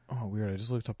 Oh, weird. I just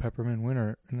looked up peppermint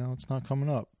winter, and now it's not coming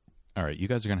up. All right, you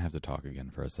guys are gonna have to talk again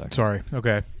for a second. Sorry.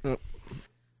 Okay.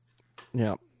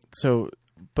 Yeah. So,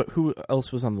 but who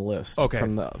else was on the list? Okay.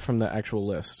 From the actual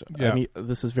list. Yeah.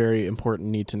 This is very important.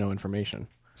 Need to know information.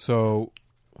 So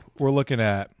we're looking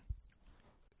at,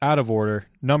 out of order,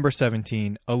 number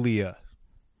 17, Aaliyah.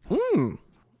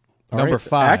 Number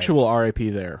 5. Actual R.I.P.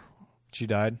 there. She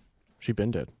died? She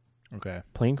been dead. Okay.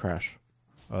 Plane crash.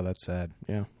 Oh, that's sad.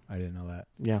 Yeah. I didn't know that.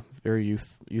 Yeah. Very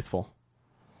youthful.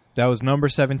 That was number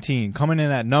 17. Coming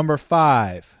in at number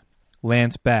 5,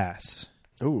 Lance Bass.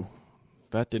 Ooh,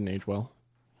 that didn't age well.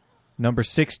 Number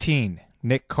 16,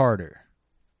 Nick Carter.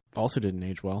 Also didn't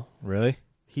age well. Really?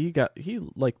 He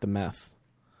liked the meth.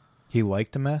 He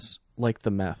liked a mess? Liked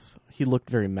the meth. He looked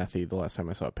very methy the last time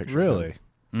I saw a picture. of Really?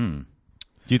 him.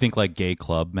 Do you think like gay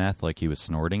club meth, like he was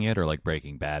snorting it, or like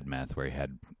Breaking Bad meth, where he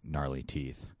had gnarly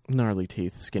teeth? Gnarly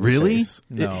teeth, skinny Really? face.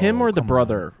 No, Him or the come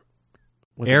brother?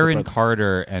 Was it the Aaron brother?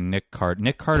 Carter and Nick Carter.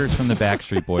 Nick Carter's from the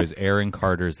Backstreet Boys. Aaron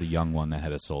Carter's the young one that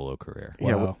had a solo career.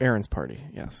 Yeah, Wow. Aaron's party.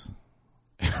 Yes.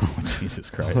 Oh, Jesus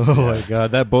Christ! Oh, yeah. my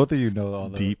God. That both of you know all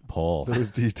Deep pull.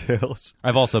 those details.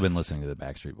 I've also been listening to the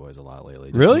Backstreet Boys a lot lately.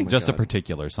 Just, Really? Just Oh a my God.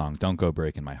 particular song. "Don't Go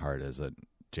Breaking My Heart" is a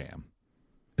jam.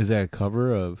 Is that a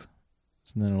cover of...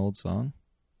 Isn't that an old song?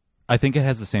 I think it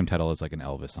has the same title as like an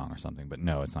Elvis song or something, but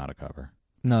no, it's not a cover.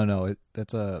 No,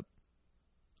 that's a...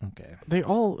 Okay. They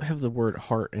all have the word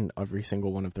heart in every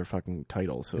single one of their fucking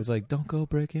titles. So It's like, don't go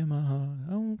breaking my heart.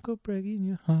 Don't go breaking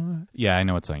your heart. Yeah, I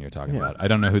know what song you're talking Yeah. about. I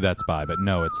don't know who that's by, but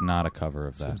no, it's not a cover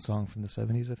of Some that. song from the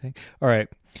 70s, I think. All right.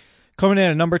 Coming in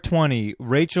at number 20,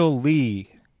 Rachel Lee.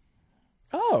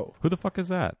 oh, Who the fuck is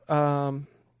that?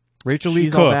 Rachel Lee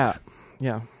She's Cook. All That.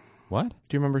 Yeah. What? Do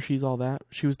you remember She's All That?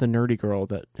 She was the nerdy girl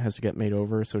that has to get made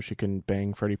over so she can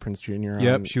bang Freddie Prinze Jr.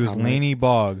 Yep, she was Lainey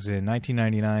Boggs in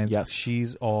 1999's Yes.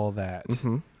 She's All That.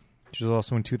 Mm-hmm. She was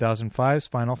also in 2005's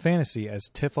Final Fantasy as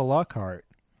Tifa Lockhart.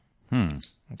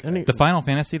 Okay. The Final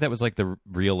Fantasy, that was like the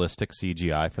realistic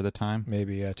CGI for the time?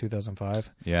 Maybe 2005.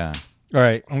 Yeah. All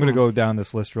right, I'm going to go down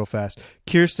this list real fast.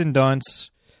 Kirsten Dunst,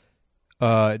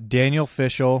 Daniel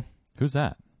Fishel, Who's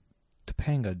that?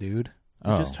 Topanga, dude.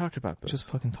 We Oh. just talked about this. Just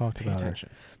fucking talked Pay about attention.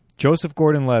 her. Joseph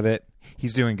Gordon-Levitt,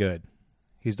 he's doing good.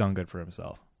 He's done good for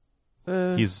himself.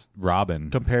 He's Robin.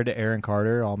 Compared to Aaron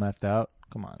Carter, all methed out.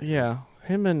 Come on. Yeah,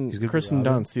 him and He's gonna be Kristen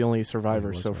Robin? Dunst, the only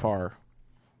survivors was so Robin. far.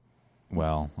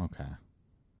 Well, okay.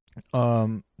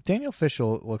 Daniel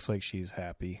Fishel looks like she's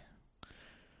happy.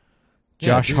 Yeah,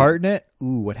 Josh dude. Hartnett,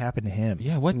 ooh, what happened to him?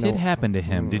 Yeah, what did No. happen to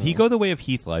him? Did he go the way of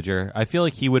Heath Ledger? I feel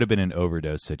like he would have been an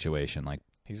overdose situation. Like,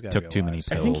 He's got Took too many I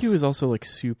pills. think he was also like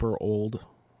super old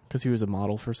because he was a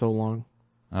model for so long.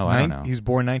 oh, I don't know. He was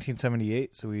born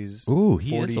 1978, so he's Ooh,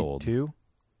 he is old. 42,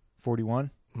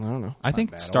 41. I don't know. I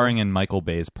think bad starring in Michael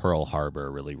Bay's Pearl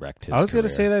Harbor really wrecked his I was going to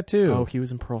say that too. Oh, he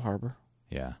was in Pearl Harbor.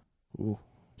 Yeah. Ooh.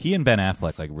 He and Ben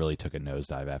Affleck like really took a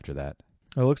nosedive after that.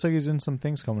 It looks like he's in some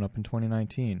things coming up in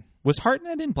 2019. Was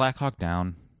Hartnett in Black Hawk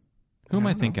Down? Who am I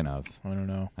I don't know. thinking of? I don't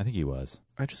know. I think he was.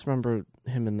 I just remember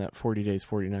him in that 40 Days,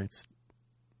 40 Nights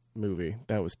movie.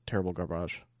 That was terrible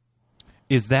garbage.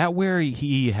 Is that where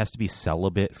he has to be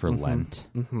celibate for Lent?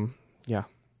 Mm-hmm. Yeah.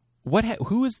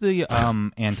 Who is the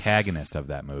antagonist of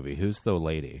that movie? Who's the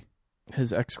lady?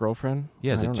 His ex-girlfriend?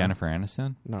 Yeah, is I it don't know. Jennifer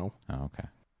Aniston? No. Oh, okay.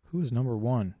 Who was number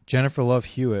one? Jennifer Love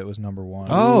Hewitt was number one.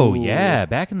 Oh, Ooh. yeah.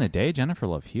 Back in the day, Jennifer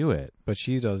Love Hewitt. But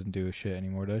she doesn't do shit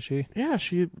anymore, does she? Yeah,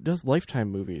 she does Lifetime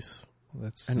movies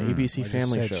That's and Hmm. ABC I just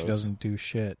family said shows. She doesn't do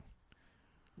shit.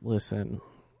 Listen,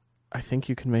 I think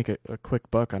you can make a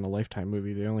quick buck on a Lifetime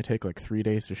movie. They only take like 3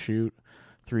 days to shoot,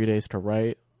 3 days to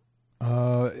write.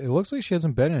 It looks like she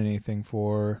hasn't been in anything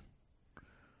for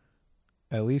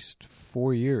at least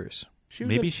 4 years. She was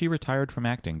Maybe in- she retired from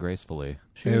acting gracefully.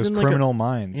 she And it was in like Criminal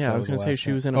Minds. yeah, That I was the going to say last she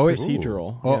one. was in a Oh, wait.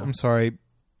 procedural. Oh, Yeah. I'm sorry.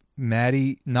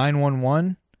 Maddie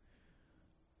 911.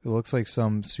 It looks like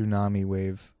some tsunami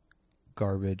wave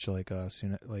garbage, like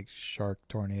like shark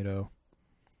tornado.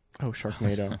 Oh,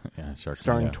 Sharknado. Yeah, Sharknado.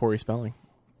 Starring Tori Spelling.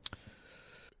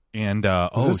 And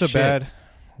Is this a shit. bad?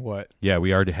 What? Yeah,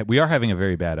 we are having a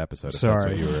very bad episode. If Sorry. that's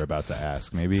what you were about to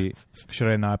ask. Maybe Should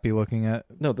I not be looking at?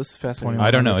 No, this is fascinating. Well,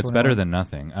 I don't know. That's It's what better I- than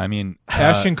nothing. I mean,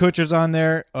 Ashton Kutcher's on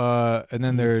there, and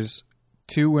then there's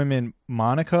two women,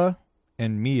 Monica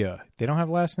and Mia. They don't have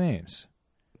last names.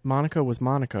 Monica was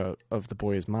Monica of The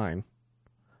Boy Is Mine.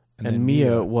 And then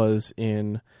Mia was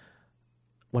in,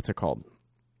 what's it called?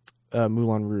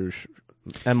 Moulin Rouge.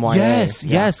 MYA. yes,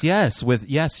 Yeah. yes.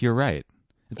 Yes, you're right.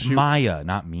 It's She- Maya,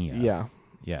 not Mia. Yeah.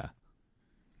 yeah.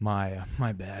 Maya.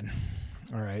 My bad.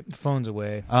 All right, the phone's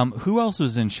away. Who else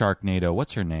was in Sharknado?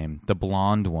 What's her name? The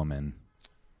blonde woman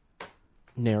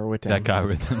Narrow it down. that got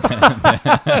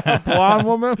with Blonde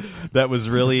woman. that was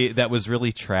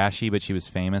really trashy, but she was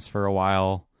famous for a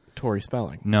while. Tori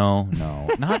Spelling. No,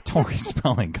 not Tori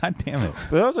Spelling. God damn it!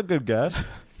 That was a good guess.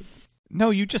 No,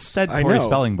 you just said I Tori know.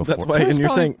 Spelling before. That's why, Tori and you're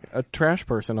Spelling- saying a trash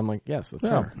person. I'm like, yes, that's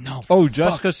Yeah. her. no. Oh, fuck.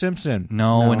 Jessica Simpson.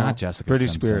 No, No. not Jessica. Britney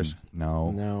Simpson. Spears.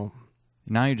 No. No.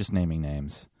 Now you're just naming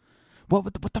names.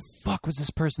 What the fuck was this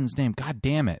person's name? God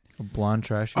damn it! A blonde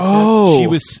trashy. Oh, She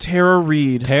was- Tara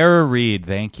Reid. Tara Reid.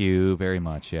 Thank you very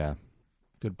much. Yeah,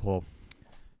 Good pull.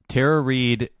 Tara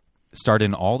Reid starred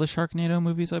in all the Sharknado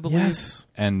movies, I believe. Yes.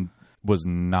 and was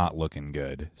not looking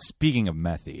good. Speaking of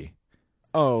methy,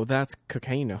 Oh, that's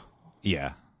cocaine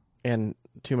yeah, and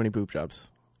too many boob jobs.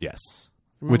 yes.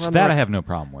 Remember Which on the that red- I have no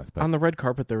problem with. But On the red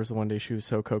carpet, there was the one day she was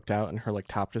so coked out and her like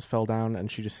top just fell down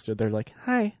and she just stood there like,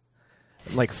 hi.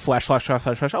 And, like flash, flash, flash,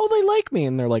 flash, flash. Oh, they like me.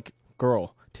 And they're like,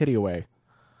 girl, titty away.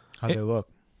 How they look?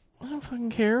 I don't fucking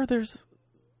care. There's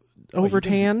you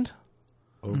overtanned.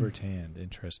 Overtanned.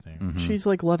 Interesting. Mhm. She's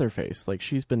like Leatherface. Like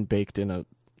she's been baked in a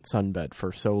sunbed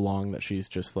for so long that she's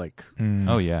just like Mm.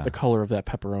 Oh yeah, the color of that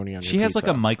pepperoni on she your has like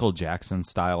pizza. a Michael Jackson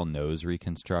style nose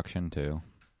reconstruction too.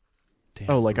 Damn,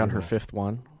 Oh, like on her brutal. fifth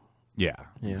one. Yeah,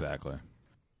 Yeah. exactly.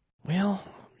 Well,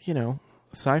 you know,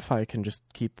 Sci-Fi can just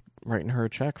keep writing her a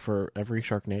check for every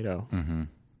Sharknado. Mm-hmm.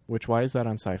 Which, why is that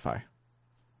on Sci-Fi?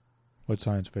 What's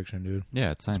science fiction, dude?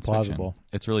 Yeah, it's science plausible. fiction.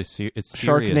 It's really it's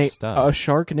serious stuff. A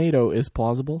Sharknado is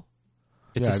plausible.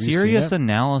 It's Yeah, a have you seen serious it?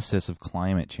 analysis of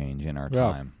climate change in our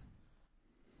Yeah. time.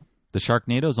 The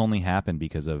Sharknadoes only happen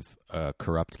because of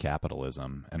corrupt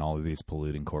capitalism and all of these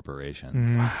polluting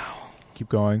corporations. Wow. Keep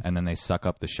going. And then they suck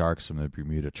up the sharks from the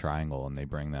Bermuda Triangle and they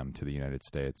bring them to the United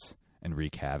States and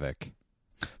wreak havoc.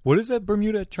 What is that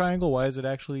Bermuda Triangle? Why is it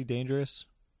actually dangerous?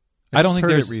 I don't just think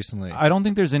heard there's it recently. I don't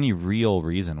think there's any real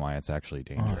reason why it's actually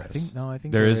dangerous. I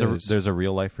think there is there's a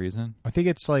real life reason. I think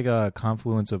it's like a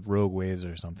confluence of rogue waves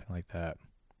or something like that.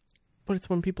 But it's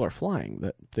when people are flying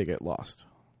that they get lost.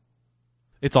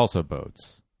 It's also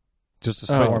boats. Just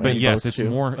a Oh, storm. But yes, boats it's too.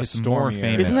 more A it's more stormy area.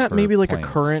 famous. Isn't that for maybe like planes. a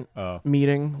current Oh,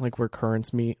 meeting, like where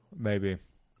currents meet? maybe.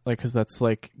 Like, because that's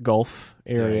like Gulf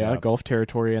area, Yeah. Gulf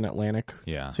territory and Atlantic.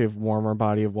 Yeah. So you have warmer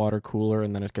body of water, cooler,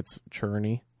 and then it gets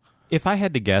churny. If I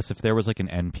had to guess, if there was like an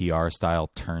NPR style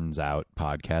turns out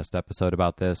podcast episode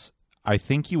about this, I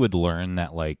think you would learn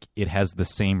that like it has the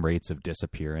same rates of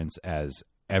disappearance as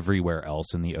everywhere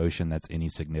else in the ocean that's any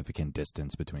significant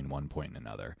distance between one point and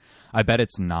another. I bet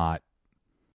it's not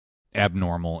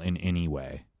abnormal in any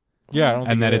way. Yeah, I don't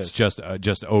think And that it it's is.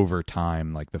 just over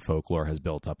time, like the folklore has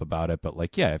built up about it. But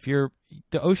like, yeah,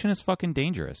 the ocean is fucking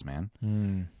dangerous, man.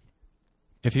 Hmm.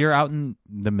 If you're out in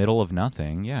the middle of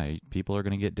nothing, yeah, people are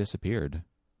going to get disappeared.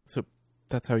 So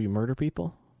that's how you murder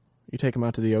people? You take them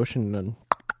out to the ocean and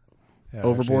Yeah,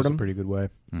 Overboard actually, it's them? a pretty good way.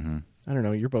 Mm-hmm. I don't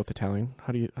know. You're both Italian.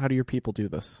 How do your people do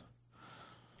this?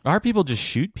 Our people just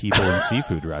shoot people in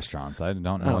seafood restaurants. I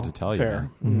don't know what to tell you.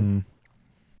 fair. man. Mm-hmm.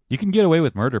 You can get away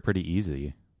with murder pretty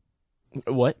easy.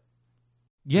 What?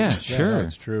 Yeah, Yeah, sure.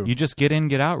 that's true. You just get in,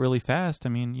 get out really fast. I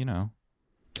mean, you know.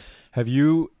 Have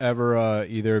you ever,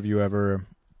 either of you ever,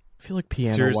 I feel like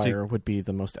piano Seriously. wire would be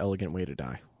the most elegant way to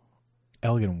die.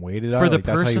 elegant waited For out? the Like,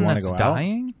 that's how you person wanna that's go out?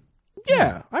 dying?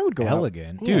 Yeah, I would go out.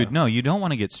 Elegant. Yeah. Dude, no, you don't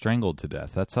want to get strangled to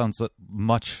death. That sounds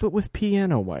much... But with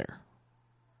piano wire.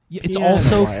 It's Piano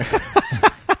also... wire.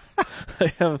 I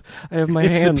have my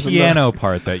It's hands the in piano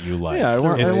part that you like. Yeah, I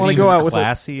want- It I wanna seems go out with it.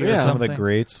 classy or Yeah. Some of the something.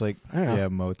 greats, like Yeah.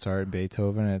 Mozart,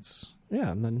 Beethoven, it's Yeah,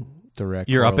 and then direct.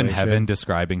 You're up in correlation. heaven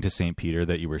describing to St. Peter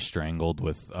that you were strangled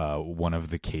with one of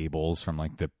the cables from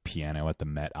like the piano at the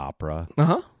Met Opera.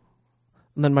 and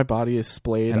then my body is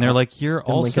splayed. And they're like, you're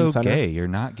in Lincoln also Center. gay. You're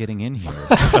not getting in here.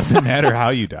 It doesn't matter how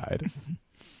you died.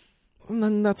 and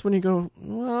then that's when you go,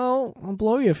 well, I'll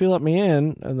blow you if you let me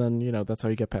in, and then that's how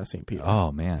you get past St. Peter.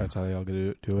 Oh, man. That's how they all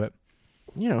do it.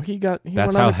 He That's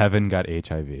went how on heaven got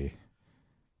HIV.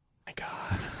 my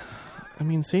God. I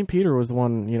mean, St. Peter was the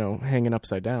one hanging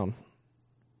upside down.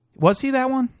 Was he that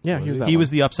one? Yeah, he was that He one. was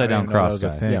the upside I down didn't know that cross was a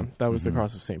guy. thing. Yeah, that was the Mhm.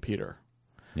 cross of St. Peter.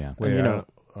 Yeah. Wait, And,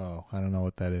 I don't know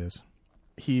what that is.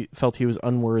 he felt he was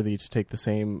unworthy to take the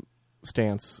same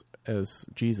stance as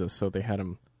Jesus, so they had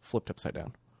him flipped upside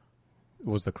down.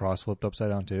 Was the cross flipped upside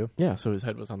down too? Yeah, so his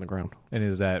head was on the ground. And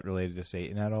is that related to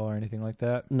Satan at all or anything like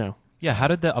that? No, Yeah, how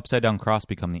did the upside down cross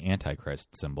become the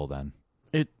Antichrist symbol then?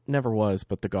 it never was,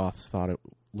 but the Goths thought it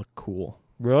looked cool.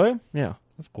 Really? Yeah.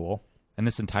 That's cool. And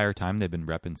this entire time they've been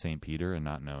repping St. Peter and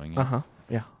not knowing it? Uh-huh.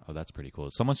 Yeah. Oh, that's pretty cool.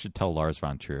 Someone should tell Lars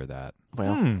von Trier that.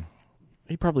 Well,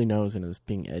 he probably knows and is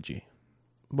being edgy.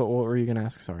 But what were you going to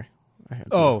ask? Sorry. I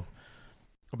had to. Oh,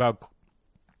 about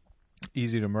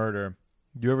easy to murder.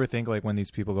 Do you ever think like when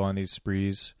these people go on these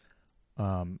sprees,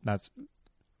 that's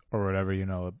or whatever,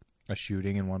 a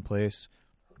shooting in one place,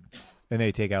 and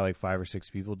they take out like 5 or 6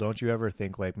 people? Don't you ever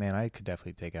think like, man, I could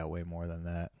definitely take out way more than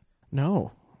that?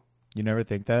 No. You never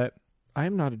think that?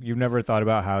 I'm not. You've never thought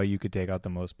about how you could take out the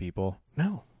most people?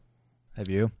 No. Have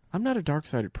you? I'm not a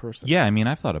dark-sided person. Yeah, I mean,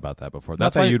 I've thought about that before. Not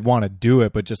That's that why you'd want to do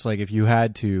it, but just like if you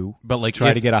had to But like, try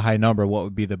if, to get a high number, what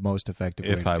would be the most effective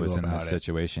way if to I go was in about this it?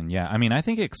 situation, yeah. I mean, I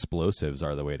think explosives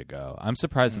are the way to go. I'm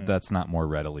surprised that that's not more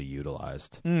readily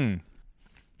utilized.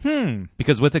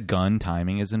 Because with a gun,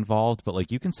 timing is involved, but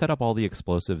like you can set up all the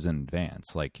explosives in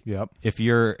advance. Like, Yep. if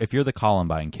you're the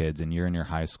Columbine kids and you're in your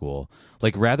high school,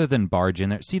 like rather than barge in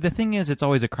there. See, the thing is, it's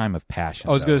always a crime of passion.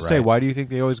 I was going going to say, why do you think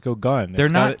they always go gun? They're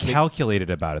It's not gotta-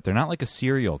 calculated about it. They're not like a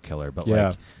serial killer, but Yeah.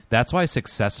 like that's why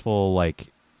successful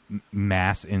like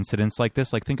mass incidents like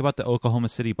this. Like think about the Oklahoma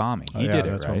City bombing. He did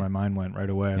it, That's right? where my mind went right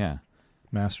away. Yeah.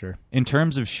 Master. In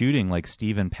terms of shooting, like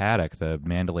Stephen Paddock, the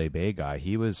Mandalay Bay guy,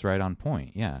 he was right on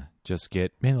point. Yeah, just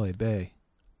get Mandalay Bay.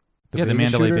 the Vegas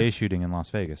Mandalay shooter? Bay shooting in Las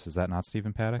Vegas. Is that not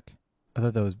Stephen Paddock? I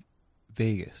thought that was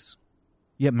Vegas.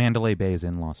 Yeah, Mandalay Bay is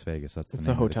in Las Vegas. That's the It's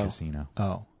name a hotel. of the casino.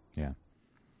 Oh. Yeah.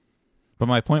 But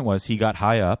my point was, he got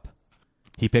high up.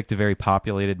 He picked a very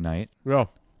populated night,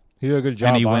 Well, he did a good job,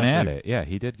 and he went at honestly. it. Yeah,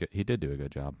 he did. He did do a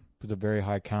good job. It was a very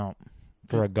high count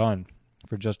for a gun.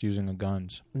 for just using the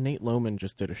guns. Nate Lohman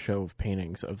just did a show of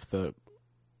paintings of the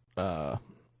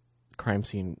crime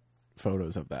scene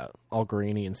photos of that, all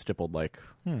grainy and stippled like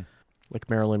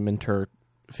Marilyn Minter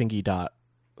Fingy Dot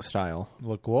style.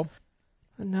 Look cool?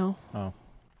 No. Oh.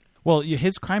 Well,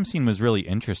 his crime scene was really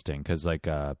interesting because, like,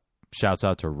 shouts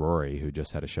out to Rory, who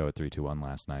just had a show at 321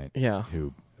 last night. Yeah.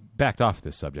 Who backed off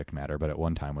this subject matter, but at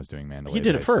one time was doing Mandalay He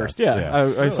did Bay it first, stuff.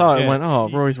 yeah. I saw it and And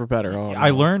went, Rory's were better. Oh, no. I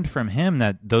learned from him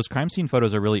that those crime scene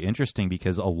photos are really interesting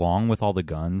because along with all the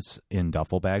guns in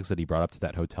duffel bags that he brought up to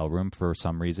that hotel room, for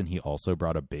some reason, he also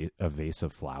brought a vase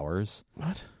of flowers.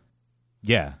 What?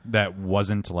 Yeah, that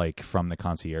wasn't like from the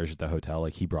concierge at the hotel.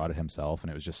 Like he brought it himself, and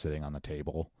it was just sitting on the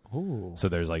table. Ooh. So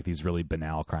there's like these really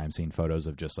banal crime scene photos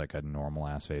of just like a normal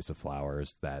ass vase of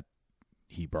flowers that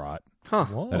he brought. Huh.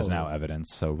 That is now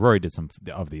evidence. So Rory did some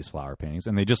of these flower paintings,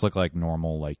 and they just look like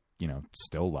normal, like, you know,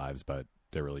 still lives, but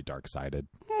they're really dark sided.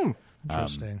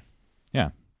 Interesting. Yeah.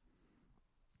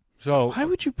 So Why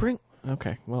would you bring...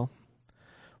 Okay, well...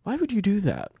 Why would you do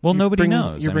that? Well, nobody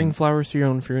knows. You I bring mean- flowers to your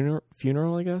own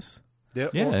funeral, I guess? Yeah,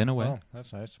 in a way. Oh,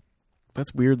 that's nice.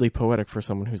 That's weirdly poetic for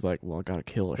someone who's like, well, I gotta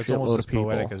kill a It's shitload almost of as people.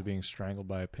 poetic as being strangled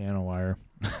by a piano wire.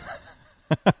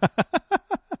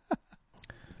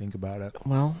 Think about it.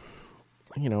 Well,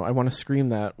 you know, I want to scream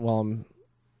that while I'm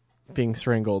being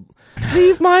strangled.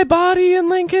 Leave my body in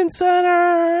Lincoln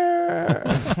Center!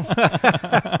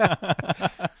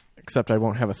 Except I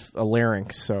won't have a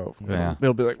larynx, so Yeah.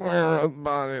 it'll be like,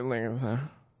 body in Lincoln Center.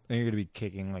 And you're going to be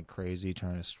kicking like crazy,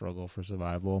 trying to struggle for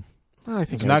survival. I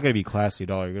think It's not going to be classy at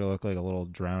all. You're going to look like a little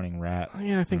drowning rat.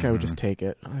 Yeah, I think I would just take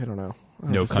it. I don't know. I'll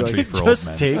No just be country like, for old Just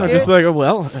men. take I'll it? just be like, oh,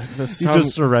 well, this You sounds...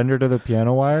 just surrender to the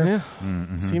piano wire? Yeah,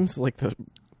 Mm-hmm. seems like the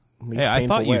least Hey, I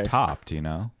painful thought way. you topped, you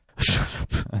know?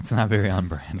 That's not very on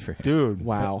brand for you. Dude.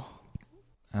 Wow.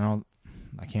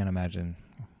 I can't imagine.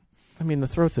 I mean, the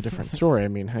throat's a different story. I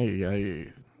mean, hey,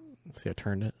 see, I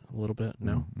turned it a little bit.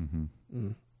 No.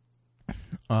 Mm-hmm.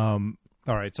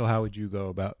 All right, so how would you go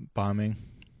about bombing?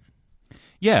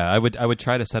 Yeah, I would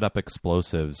try to set up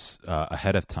explosives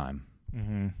ahead of time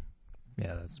Mm-hmm.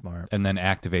 Yeah, that's smart. and then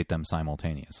activate them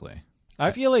simultaneously.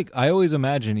 I feel like I always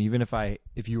imagine, even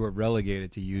if you were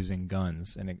relegated to using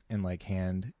guns and like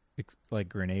hand like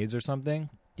grenades or something,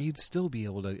 you'd still be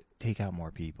able to take out more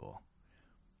people.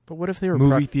 But what if they were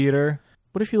Movie theater.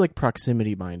 What if you like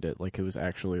proximity mined it, like it was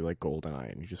actually like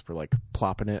GoldenEye, and you just were like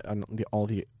plopping it on all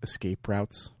the escape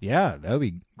routes? Yeah, that would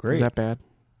be great. Is that bad?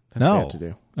 That's No. bad to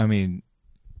do. I mean,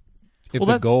 if Well,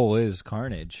 the that- goal is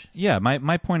carnage. Yeah,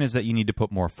 my point is that you need to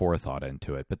put more forethought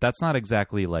into it, but that's not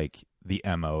exactly like the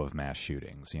MO of mass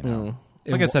shootings, you know?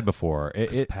 Like I said before,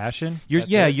 Passion?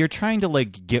 you're trying to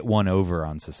like get one over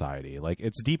on society. Like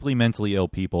it's deeply mentally ill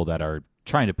people that are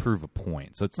trying to prove a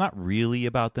point. So it's not really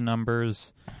about the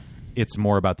numbers. It's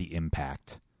more about the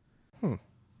impact.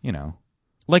 You know,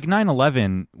 like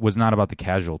 9/11 was not about the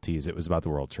casualties. It was about the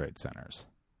World Trade Centers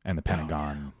and the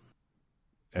Pentagon,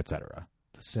 etc.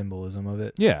 the symbolism of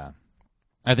it. Yeah.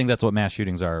 I think that's what mass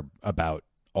shootings are about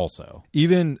also.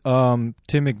 Even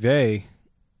Tim McVeigh,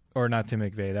 or not Tim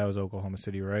McVeigh, that was Oklahoma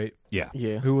City, right? Yeah.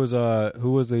 Yeah. Who was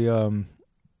the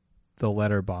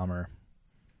letter bomber?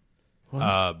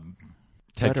 What?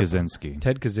 Ted Better- Kaczynski.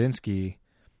 Ted Kaczynski.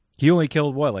 He only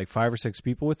killed what, like 5 or 6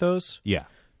 people with those? Yeah.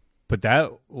 But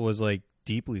that was like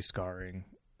deeply scarring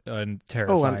and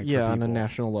terrifying. for on a people.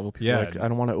 national level, people Yeah. are like, I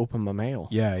don't want to open my mail.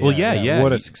 Yeah, Well, yeah.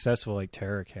 What a successful like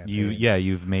terror campaign.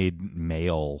 You've made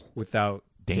mail Without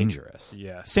dangerous.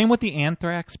 Yes. Same with the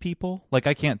anthrax people. Like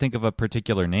I can't think of a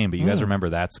particular name, but you guys remember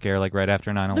that scare like right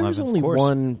after 9/11? There was only course.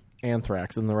 one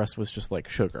anthrax, and the rest was just like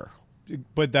sugar.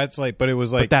 But that's like, but it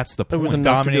was But like that's the It was point.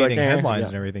 enough to be dominating like, headlines yeah.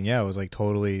 and everything. Yeah, it was like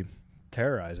totally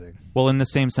terrorizing. Well, in the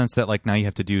same sense that like now you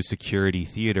have to do security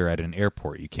theater at an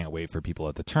airport. You can't wait for people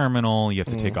at the terminal. You have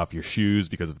to take off your shoes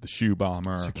because of the shoe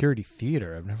bomber. Security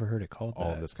theater. I've never heard it called all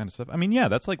that. of this kind of stuff. I mean, yeah,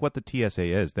 that's like what the TSA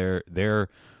is. Their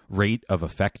rate of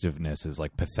effectiveness is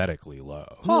like pathetically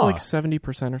low. Like 70%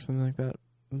 or something like that.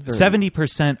 Very-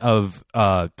 70% of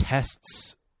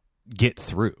tests get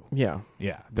through. Yeah.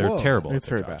 Yeah, they're Whoa. terrible. It's at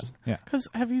their very jobs. bad. Yeah. Because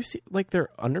have you seen, like, they're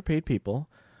underpaid people.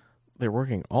 They're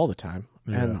working all the time.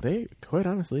 Yeah. And they, quite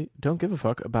honestly, don't give a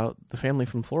fuck about the family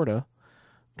from Florida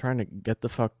trying to get the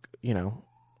fuck,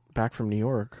 back from New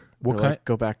York. What They're kind- like,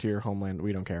 go back to your homeland.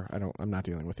 We don't care. I'm not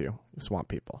dealing with you. Swamp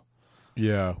people.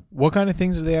 Yeah. What kind of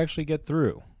things do they actually get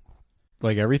through?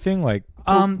 Like everything? Like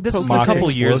This was mock a couple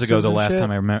years ago, explosives the and last shit?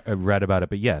 time I read about it.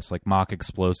 But yes, like mock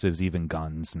explosives, even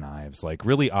guns, knives, like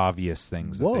really obvious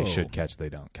things that Whoa. they should catch, they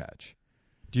don't catch.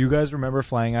 Do you guys remember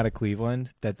flying out of Cleveland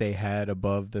that they had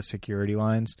above the security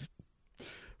lines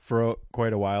for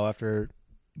quite a while after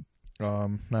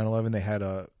 9/11, they had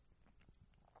a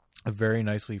very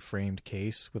nicely framed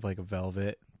case with like a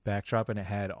velvet backdrop, and it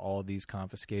had all these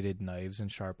confiscated knives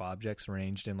and sharp objects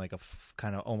arranged in like a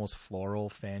kind of almost floral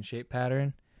fan-shaped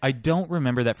pattern. I don't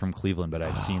remember that from Cleveland, but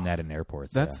I've seen that in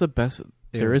airports. That's yeah. the best.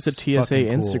 There was is a TSA fucking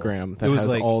cool. Instagram that It was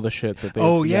has like- all the shit that they.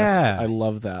 Oh, yes, yeah. I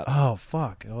love that. Oh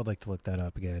fuck! I would like to look that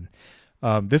up again.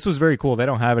 This was very cool. They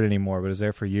don't have it anymore, but it was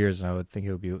there for years, and I would think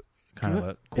it would be kind of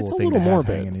a cool It's a thing little to have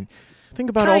morbid. hanging. Think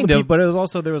about all the people. But it was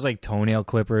also there was like toenail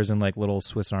clippers and like little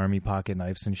Swiss Army pocket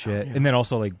knives and shit, yeah. and then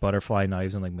also like butterfly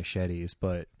knives and like machetes.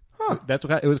 But that's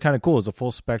what it was kind of cool. It was a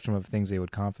full spectrum of things they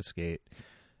would confiscate,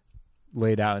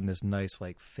 laid out in this nice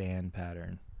like fan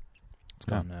pattern. It's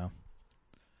gone now.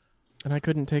 And I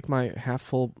couldn't take my half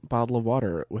full bottle of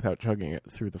water without chugging it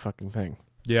through the fucking thing.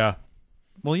 Yeah,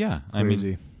 Well, yeah. I crazy.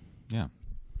 mean, yeah.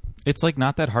 It's like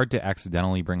not that hard to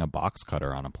accidentally bring a box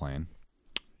cutter on a plane.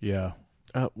 Yeah,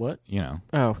 What? You know.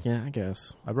 Oh, yeah, I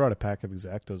guess. I brought a pack of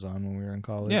Exactos on when we were in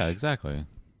college. Yeah, exactly.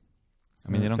 I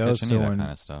mean, they don't That was catch any of still that when-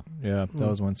 kind of stuff. Yeah, that Hmm.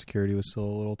 was when security was still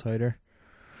a little tighter.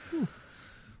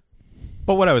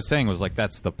 But what I was saying was like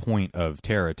that's the point of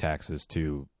terror attacks is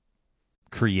to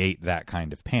create that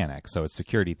kind of panic. So it's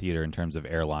security theater in terms of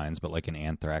airlines, but like in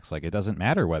anthrax, like it doesn't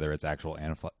matter whether it's actual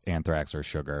anthrax or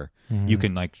sugar. You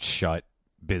can like shut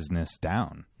business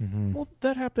down. Mm-hmm. Well,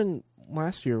 that happened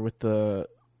last year with the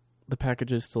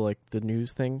packages to like the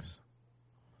news things.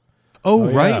 Oh,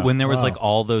 Oh, right, yeah. when there was Wow. like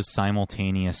all those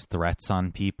simultaneous threats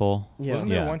on people. Yeah.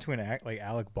 Wasn't Yeah. there one to enact like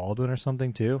Alec Baldwin or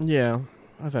something too? Yeah.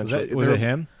 Was Eventually. was there, it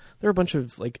him? There were a bunch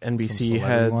of like NBC celebrity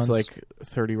heads, ones? like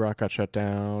 30 Rock got shut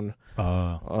down.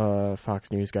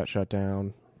 Fox News got shut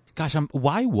down. Gosh,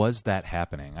 why was that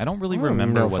happening? I don't really I have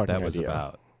remember no what that fucking was idea.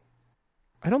 about.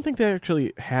 I don't think they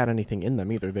actually had anything in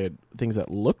them either. They had things that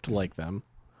looked like them,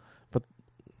 but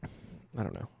I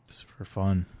don't know. Just for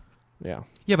fun. Yeah.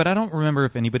 Yeah, but I don't remember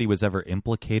if anybody was ever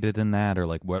implicated in that or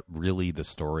like what really the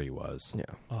story was. Yeah.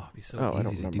 Oh, it'd be so Oh, I easy don't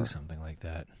to do remember. something like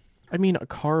that. I mean, a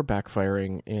car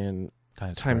backfiring in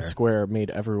Times Square made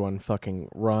everyone fucking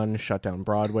run, shut down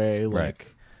Broadway. Right.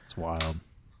 Like, It's wild.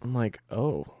 I'm like,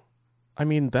 oh. I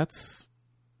mean, that's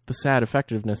the sad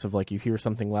effectiveness of like you hear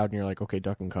something loud and you're like, okay,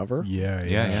 duck and cover. Yeah,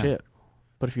 Yeah. Shit.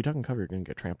 But if you duck and cover, you're going to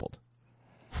get trampled.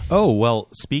 Oh, well,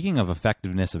 speaking of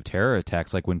effectiveness of terror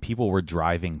attacks, like when people were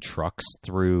driving trucks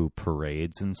through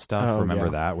parades and stuff, Oh, remember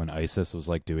yeah. that when ISIS was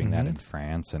like doing that Mhm. in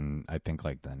France and I think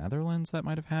like the Netherlands that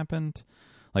might have happened?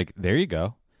 Like, there you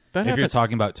go. That If you're happened,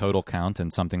 talking about total count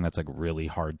and something that's like really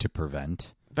hard to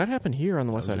prevent. that happened here on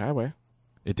the West Was Side it? Highway.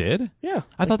 It did? Yeah.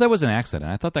 I thought that was an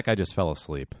accident. I thought that guy just fell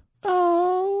asleep.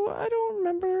 Oh, I don't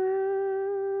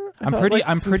remember. I I'm thought, pretty like,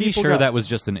 I'm some pretty people sure got- that was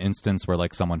just an instance where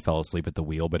like someone fell asleep at the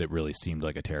wheel, but it really seemed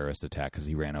like a terrorist attack because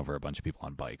he ran over a bunch of people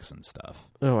on bikes and stuff,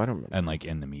 Oh, I don't remember. and like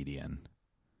in the median.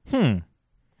 And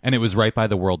And it was right by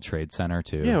the World Trade Center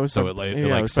too. Yeah, it was so by- it, like, yeah, it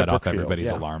it like was by set off Brookfield, everybody's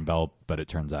yeah. alarm bell, but it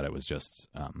turns out it was just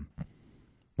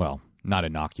well, not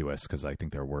innocuous because I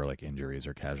think there were like injuries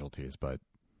or casualties, but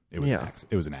it was Yeah.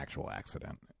 it was an actual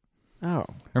accident. Oh.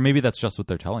 Or maybe that's just what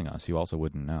they're telling us. You also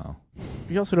wouldn't know.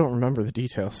 You also don't remember the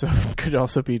details, so it could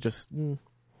also be just...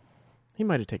 he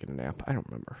might have taken a nap. I don't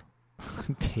remember.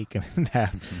 taking a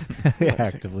nap.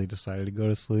 Actively decided to go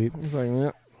to sleep. He's like,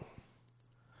 "Nah."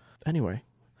 Anyway,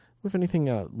 we have anything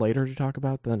lighter to talk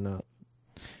about than...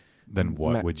 Then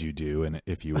what Ma- would you do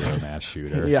if you were a mass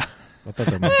shooter? yeah. I thought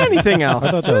that might be- Anything I else.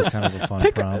 thought that was Just kind of a fun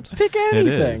pick, prompt. pick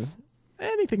anything. is.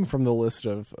 Anything from the list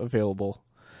of available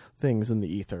things in the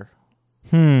ether.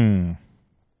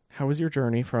 How was your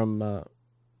journey from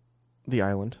the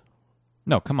island?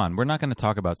 No, come on. We're not going to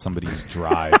talk about somebody's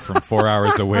drive from 4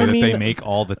 hours away I that they mean, make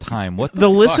all the time. What The fuck,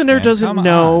 listener man? doesn't Come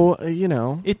know, on. you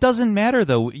know. It doesn't matter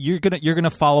though. You're gonna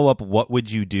follow up. What would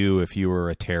you do if you were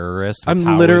a terrorist? with I'm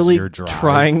how was literally your drive?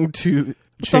 trying to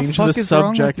change fuck the is wrong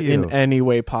with subject you? in any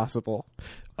way possible.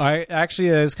 I actually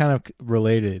is kind of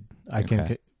related. I Okay.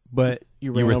 can, but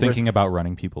You You were over, thinking about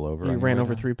running people over. You on ran your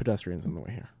over way 3 pedestrians on the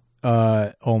way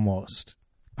here. almost.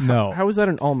 No, How is that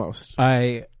an almost?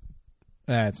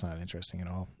 That's not interesting at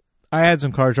all. I had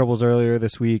some car troubles earlier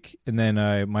this week, and then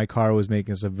my car was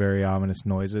making some very ominous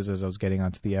noises as I was getting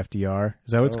onto the FDR.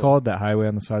 Is that what it's Oh. called? That highway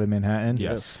on the side of Manhattan?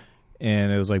 Yes.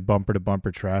 And it was like bumper to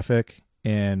bumper traffic,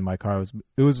 and my car was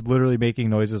literally making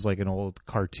noises like an old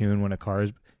cartoon when a car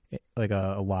is like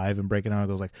alive and breaking down. It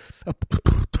goes like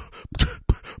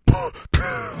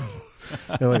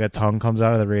and like a tongue comes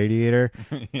out of the radiator.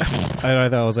 And I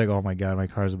thought I was like, oh my god, my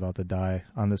car's about to die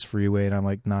on this freeway, and I'm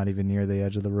like not even near the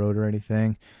edge of the road or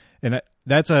anything. And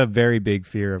that's a very big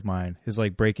fear of mine, is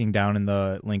like breaking down in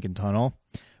the Lincoln Tunnel.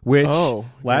 Which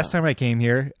last time I came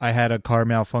here, I had a car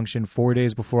malfunction 4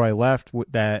 days before I left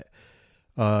that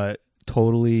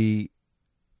totally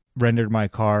rendered my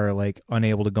car like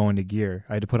unable to go into gear.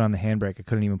 I had to put on the handbrake. I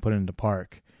couldn't even put it into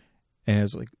park. And it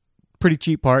was like pretty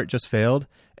cheap part, just failed.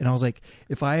 And I was like,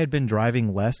 if I had been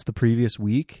driving less the previous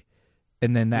week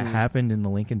and then that happened in the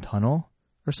Lincoln Tunnel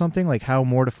or something, like how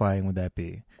mortifying would that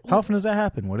be? How often does that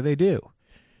happen? What do they do?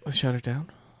 Shut it down.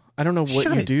 I don't know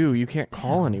what you do. You can't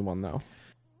call anyone though.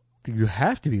 You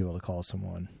have to be able to call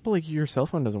someone. But like your cell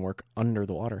phone doesn't work under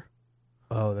the water.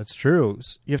 Oh, that's true.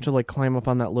 You have to like climb up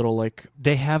on that little like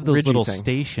They have those Ridgy little thing.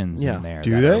 stations Yeah. in there.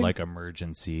 Do that they? are like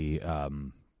emergency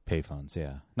payphones.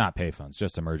 Yeah, not payphones,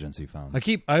 just emergency phones.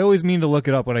 I always mean to look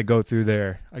it up when I go through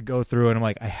there. I go through and I'm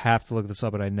like, I have to look this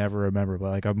up, and I never remember. But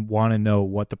like, I want to know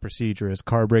what the procedure is.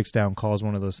 Car breaks down, calls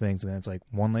one of those things, and then it's like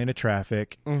 1 lane of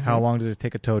traffic. How long does it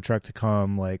take a tow truck to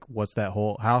come? Like, what's that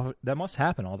whole? How that must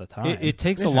happen all the time. It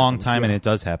takes a long happens, time, and yeah. it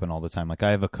does happen all the time. Like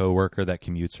I have a coworker that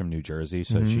commutes from New Jersey,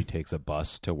 so she takes a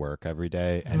bus to work every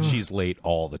day, and she's late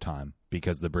all the time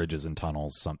because the bridges and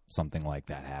tunnels, something like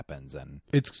that happens, and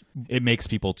it makes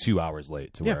people 2 hours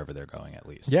late to wherever they're going at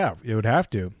least. Yeah, it would have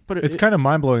to. But It's kind of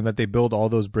mind blowing that they build all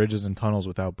those bridges and tunnels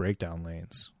without breakdown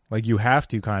lanes. Like you have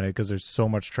to kind of because there's so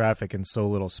much traffic and so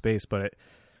little space. But it's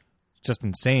just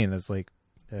insane. That's like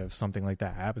if something like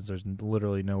that happens, there's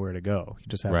literally nowhere to go. You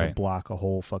just have to Right. block a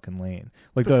whole fucking lane.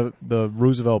 Like the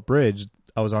Roosevelt Bridge,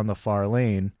 I was on the far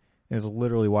lane. And it's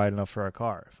literally wide enough for a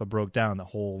car. If it broke down, the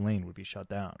whole lane would be shut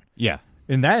down. Yeah.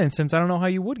 In that instance, I don't know how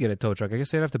you would get a tow truck. I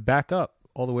guess they'd have to back up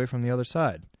all the way from the other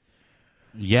side.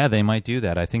 Yeah, they might do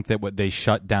that. I think that what they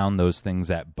shut down those things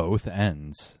at both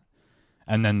ends,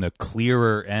 and then the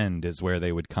clearer end is where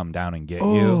they would come down and get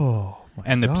you.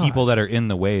 And the people that are in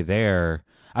the way there,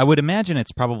 I would imagine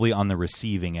it's probably on the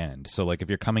receiving end. So, like, if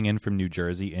you're coming in from New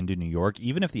Jersey into New York,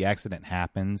 even if the accident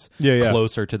happens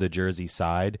closer to the Jersey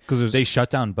side, they shut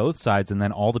down both sides, and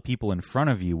then all the people in front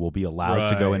of you will be allowed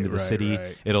to go into the city.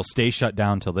 Right. It'll stay shut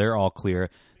down till they're all clear.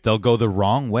 They'll go the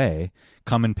wrong way,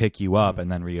 come and pick you up, and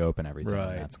then reopen everything.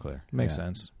 Right. And that's clear. Makes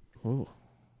sense. Ooh.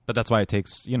 But that's why it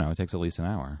takes at least an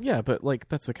hour. Yeah, but like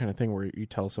that's the kind of thing where you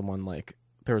tell someone like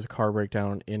there was a car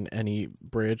breakdown in any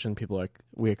bridge, and people are like,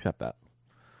 we accept that.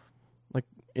 Like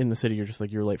in the city, you're just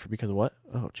like, you're late for because of what?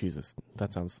 Oh Jesus,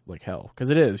 that sounds like hell. Because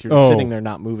it is. You're just sitting there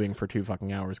not moving for 2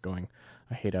 fucking hours, going,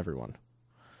 I hate everyone.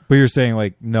 But you're saying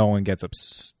like no one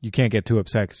gets you can't get too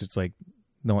upset because it's like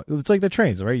no, it's like the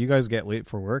trains, right? You guys get late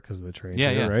for work because of the trains,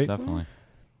 right? Definitely.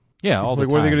 Yeah, all the like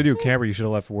time. what are they going to do? Camper, you should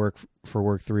have left work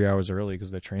 3 hours early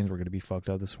because the trains were going to be fucked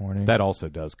up this morning. That also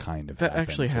does kind of That happen,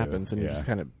 actually too. happens, and you just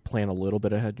kind of plan a little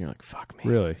bit ahead, and you're like, fuck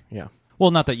me. Really? Yeah. Well,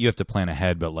 not that you have to plan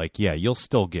ahead, but like, yeah, you'll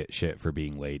still get shit for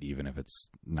being late, even if it's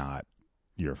not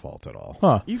your fault at all.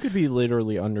 Huh. You could be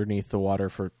literally underneath the water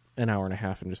for an hour and a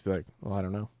half and just be like, well, I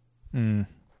don't know.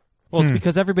 Well, it's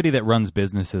because everybody that runs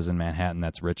businesses in Manhattan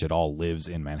that's rich at all lives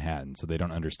in Manhattan, so they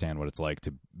don't understand what it's like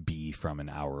to be from an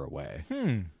hour away.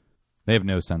 They have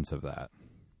no sense of that.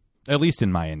 At least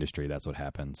in my industry, that's what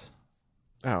happens.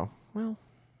 Oh, well,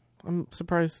 I'm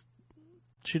surprised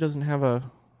she doesn't have a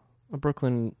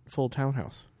Brooklyn full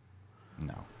townhouse.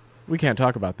 No. We can't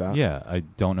talk about that. Yeah, I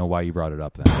don't know why you brought it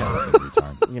up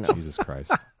then. You know. Jesus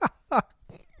Christ.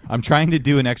 I'm trying to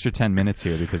do an extra 10 minutes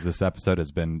here because this episode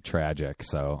has been tragic,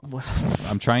 so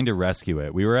I'm trying to rescue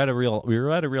it. We were at a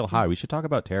real high. We should talk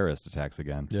about terrorist attacks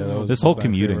again. Yeah, that was this whole my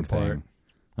commuting favorite thing.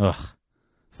 Ugh.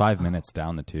 5 minutes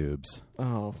down the tubes.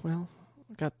 Oh, well,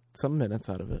 I got some minutes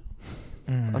out of it.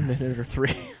 A minute or 3.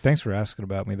 Thanks for asking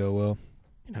about me, though, Will.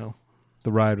 You know,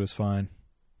 The ride was fine.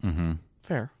 Mm-hmm.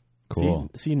 fair. Cool.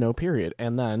 See no period.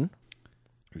 And then,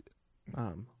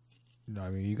 No, I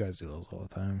mean, you guys do those all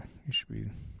the time. You should be.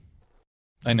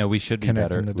 I know we should be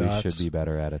better. Connecting the We dots. should be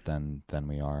better at it than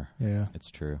we are. Yeah.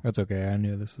 It's true. That's okay. I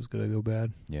knew this was going to go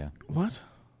bad. Yeah. what?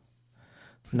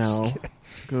 No.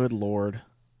 Good Lord.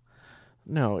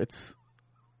 No,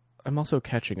 I'm also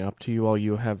catching up to you all.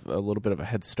 You have a little bit of a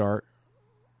head start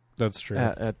That's true.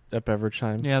 at beverage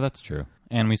time. Yeah, that's true.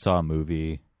 And we saw a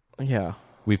movie. Yeah.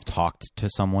 We've talked to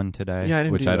someone today, Yeah, I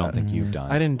didn't which do I don't that. think you've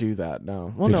done. I didn't do that,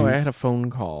 no. Well, Did no, you? I had a phone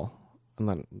call, and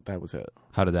then that was it.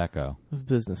 How did that go? It was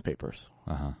business papers.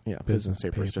 Uh-huh. Yeah, Business business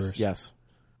papers. papers. Just yes.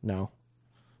 No.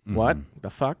 Mhm. What? The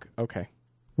fuck? Okay.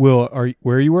 Will,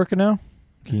 where are you working now?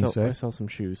 Can I you sell, say? I sell some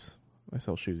shoes. I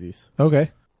sell shoesies.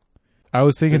 Okay. I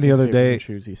was thinking the Business other papers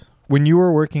day, and shoesies. when you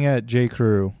were working at J.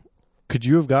 Crew, could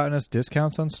you have gotten us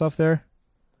discounts on stuff there?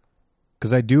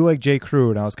 Because I do like J. Crew,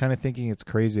 and I was kind of thinking it's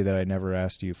crazy that I never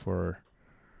asked you for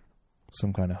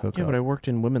some kind of hookup. Yeah, but I worked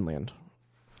in Womenland.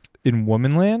 In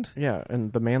Womanland? Yeah,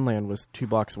 and the Manland was 2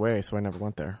 blocks away, so I never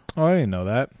went there. Oh, I didn't know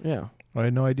that. Yeah. I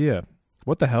had no idea.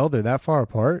 What the hell? They're that far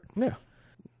apart? Yeah.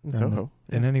 In Soho.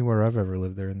 And anywhere I've ever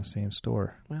lived, they're in the same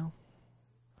store. Well,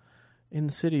 in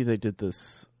the city, they did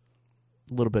this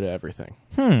little bit of everything.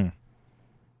 Oh,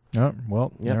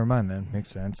 well, Yep. never mind then. Makes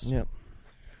sense. Yep.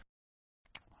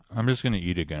 I'm just going to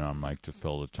eat again on mic to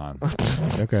fill the time.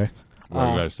 Okay. What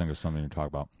do you guys think of something to talk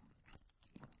about?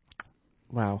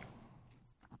 Wow.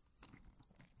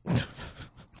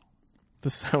 The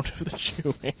sound of the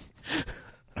chewing.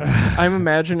 I'm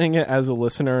imagining it as a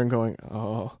listener and going,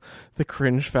 oh, the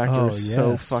cringe factor is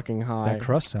so yes. fucking high. That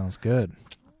crust sounds good.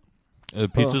 The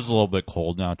pizza's a little bit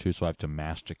cold now, too, so I have to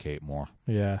masticate more.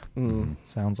 Yeah. Mm.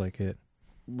 Sounds like it.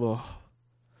 Ugh.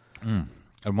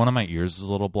 And one of my ears is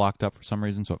a little blocked up for some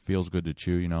reason, so it feels good to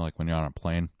chew, like when you're on a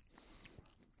plane.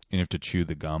 And you have to chew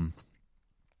the gum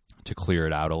to clear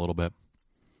it out a little bit.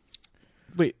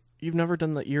 Wait, you've never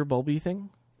done the ear bulby thing?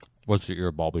 What's the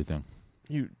ear bulby thing?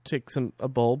 You take a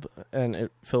bulb and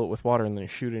fill it with water and then you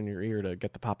shoot it in your ear to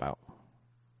get the pop out.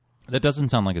 That doesn't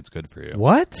sound like it's good for you.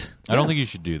 What? I don't think you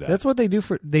should do that. That's what they do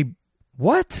for...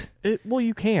 What? Well,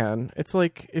 you can. It's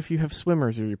like if you have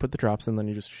swimmers or you put the drops in, then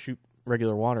you just shoot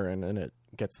regular water in and it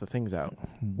gets the things out.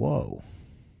 Whoa.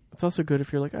 It's also good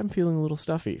if you're like, I'm feeling a little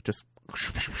stuffy. Just...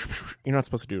 You're not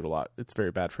supposed to do it a lot. It's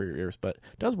very bad for your ears, but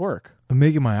it does work. I'm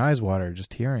making my eyes water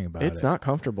just hearing about it. It's not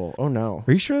comfortable. Oh, no.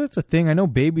 Are you sure that's a thing? I know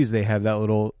babies, they have that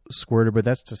little squirter, but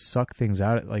that's to suck things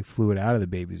out, like fluid out of the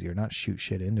baby's ear, not shoot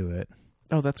shit into it.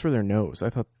 Oh, that's for their nose. I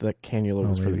thought that cannula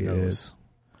was for the maybe it nose. is.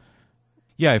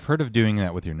 Yeah, I've heard of doing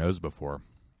that with your nose before.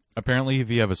 Apparently, if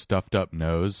you have a stuffed up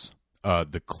nose,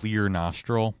 the clear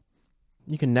nostril,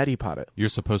 You can neti pot it. you're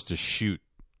supposed to shoot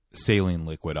saline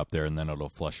liquid up there, and then it'll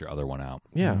flush your other one out.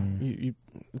 Yeah. You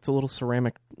it's a little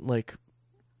ceramic, like,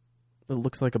 it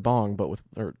looks like a bong, but with,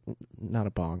 or not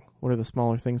a bong. What are the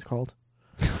smaller things called?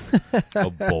 A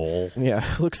bowl. Yeah,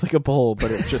 it looks like a bowl,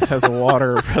 but it just has a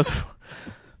water reservoir.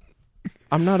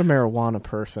 I'm not a marijuana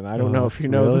person. I don't know if you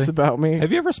know really? this about me.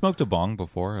 Have you ever smoked a bong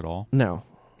before at all? No.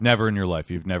 Never in your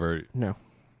life. You've never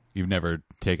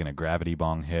taken a gravity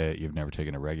bong hit. You've never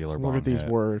taken a regular bong What are these hit.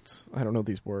 words? I don't know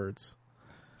these words.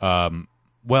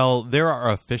 Well, there are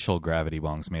official gravity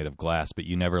bongs made of glass, but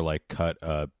you never cut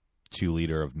a 2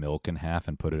 liter of milk in half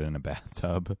and put it in a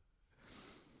bathtub.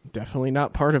 Definitely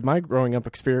not part of my growing up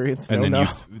experience. And No,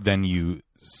 then you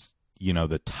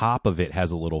the top of it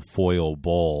has a little foil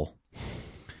bowl,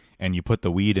 and you put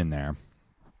the weed in there,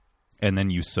 and then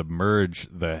you submerge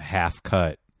the half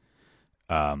cut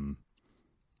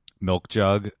milk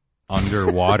jug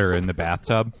under water in the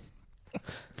bathtub,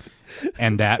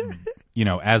 and that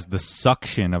as the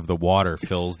suction of the water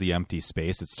fills the empty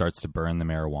space, it starts to burn the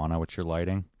marijuana which you're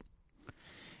lighting,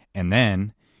 and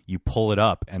then you pull it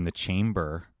up, and the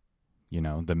chamber,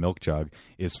 the milk jug,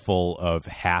 is full of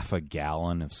half a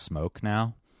gallon of smoke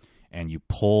now. And you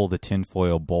pull the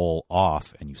tinfoil bowl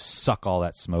off, and you suck all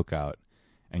that smoke out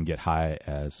and get high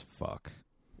as fuck.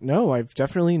 No, I've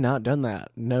definitely not done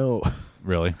that. No.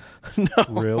 Really? No.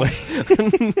 Really?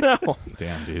 No.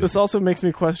 Damn, dude. This also makes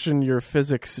me question your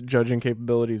physics judging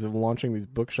capabilities of launching these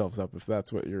bookshelves up, if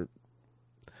that's what you're...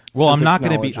 Well, I'm physics not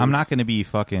going to knowledge be. I'm is- not going to be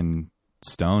fucking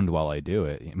stoned while I do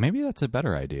it. Maybe that's a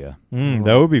better idea.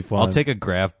 That would be fun. I'll take a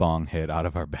grav bong hit out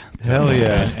of our bathtub. Hell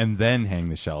yeah. and then hang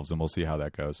the shelves, and we'll see how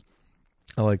that goes.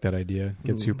 I like that idea.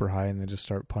 Get super high and then just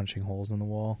start punching holes in the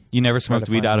wall. You never Try to smoked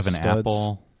weed find out of those an studs.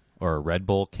 apple or a Red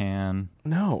Bull can?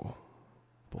 No.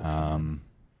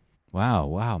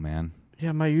 Wow, man.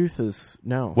 Yeah, my youth is...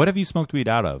 No. What have you smoked weed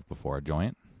out of before? A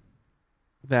joint?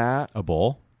 That. A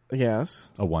bowl? Yes.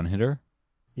 A one hitter?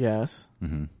 Yes.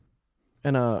 Mm-hmm.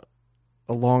 And a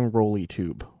long rolly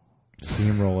tube.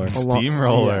 Steamroller.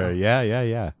 Steamroller.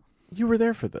 Yeah. You were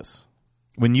there for this.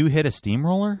 When you hit a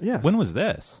steamroller? Yes. When was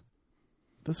this?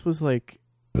 This was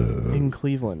in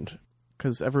Cleveland,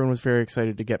 because everyone was very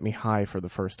excited to get me high for the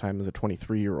first time as a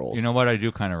 23-year-old. You know what? I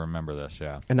do kind of remember this,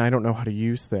 yeah. And I don't know how to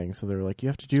use things, so they were like, you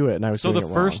have to do it. And I was So doing the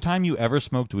it first wrong. time you ever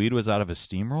smoked weed was out of a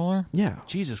steamroller? Yeah.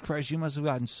 Jesus Christ, you must have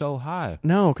gotten so high.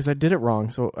 No, because I did it wrong,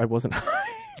 so I wasn't high.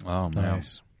 Oh, man.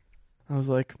 Nice. I was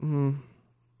like,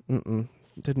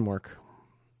 didn't work.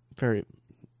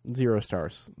 0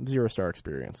 stars. 0 star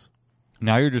experience.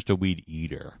 Now you're just a weed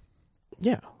eater.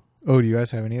 Yeah. Oh, do you guys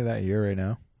have any of that here right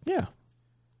now? Yeah.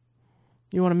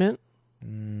 You want a mint?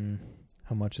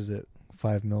 How much is it?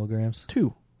 5 milligrams?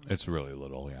 2. It's really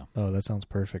little, yeah. Oh, that sounds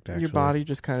perfect, actually. Your body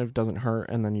just kind of doesn't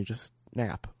hurt, and then you just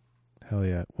nap. Hell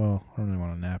yeah. Well, I don't really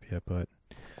want to nap yet, but...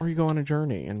 Or you go on a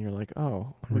journey, and you're like,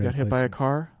 oh, I'm we ready got to hit play by a some-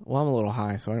 car? Well, I'm a little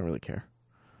high, so I don't really care.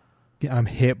 Yeah, I'm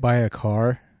hit by a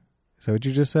car? Is that what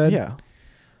you just said? Yeah.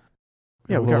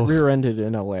 Yeah, A we got little- rear-ended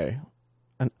in L.A.,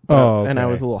 and okay. I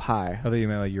was a little high. I thought you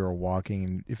meant like you were walking,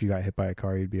 and if you got hit by a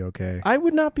car, you'd be okay. I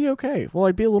would not be okay. Well,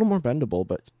 I'd be a little more bendable,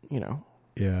 but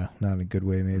Yeah, not in a good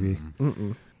way, maybe.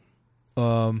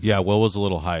 Yeah, Will was a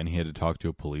little high, and he had to talk to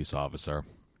a police officer.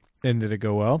 And did it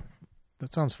go well?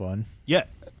 That sounds fun. Yeah,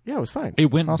 Yeah, it was fine.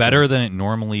 it went Awesome. better than it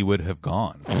normally would have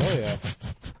gone. Oh yeah.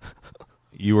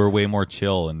 You were way more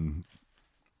chill, and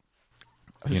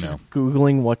I was just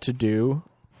Googling what to do,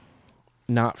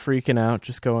 not freaking out,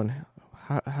 just going,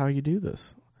 how you do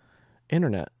this?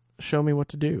 Internet, show me what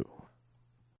to do.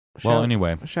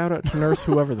 Anyway. Shout out to nurse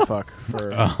whoever the fuck.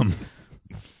 For,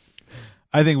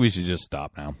 I think we should just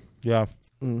stop now. Yeah.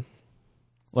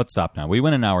 Let's stop now. We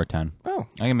went an hour 10. Oh.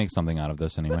 I can make something out of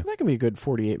this anyway. That can be a good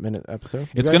 48-minute episode.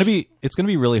 It's gonna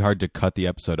be really hard to cut the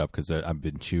episode up because I've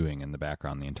been chewing in the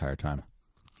background the entire time.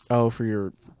 Oh, for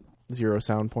your 0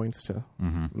 sound points to...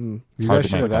 You Hard guys to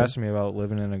should have make asked me about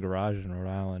living in a garage in Rhode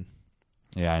Island.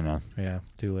 Yeah, I know. Yeah,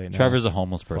 too late now. Trevor's a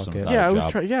homeless person. Fuck it. Without Yeah, a I was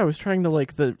job. I was trying to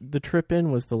like the trip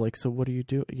in was the like, so what do you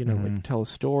do? Like tell a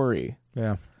story.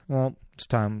 Yeah. Well, it's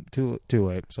time. Too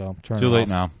late, so turn Too it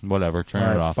late off. now. Whatever. Turn All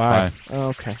it right, off. bye. Bye.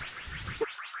 Okay.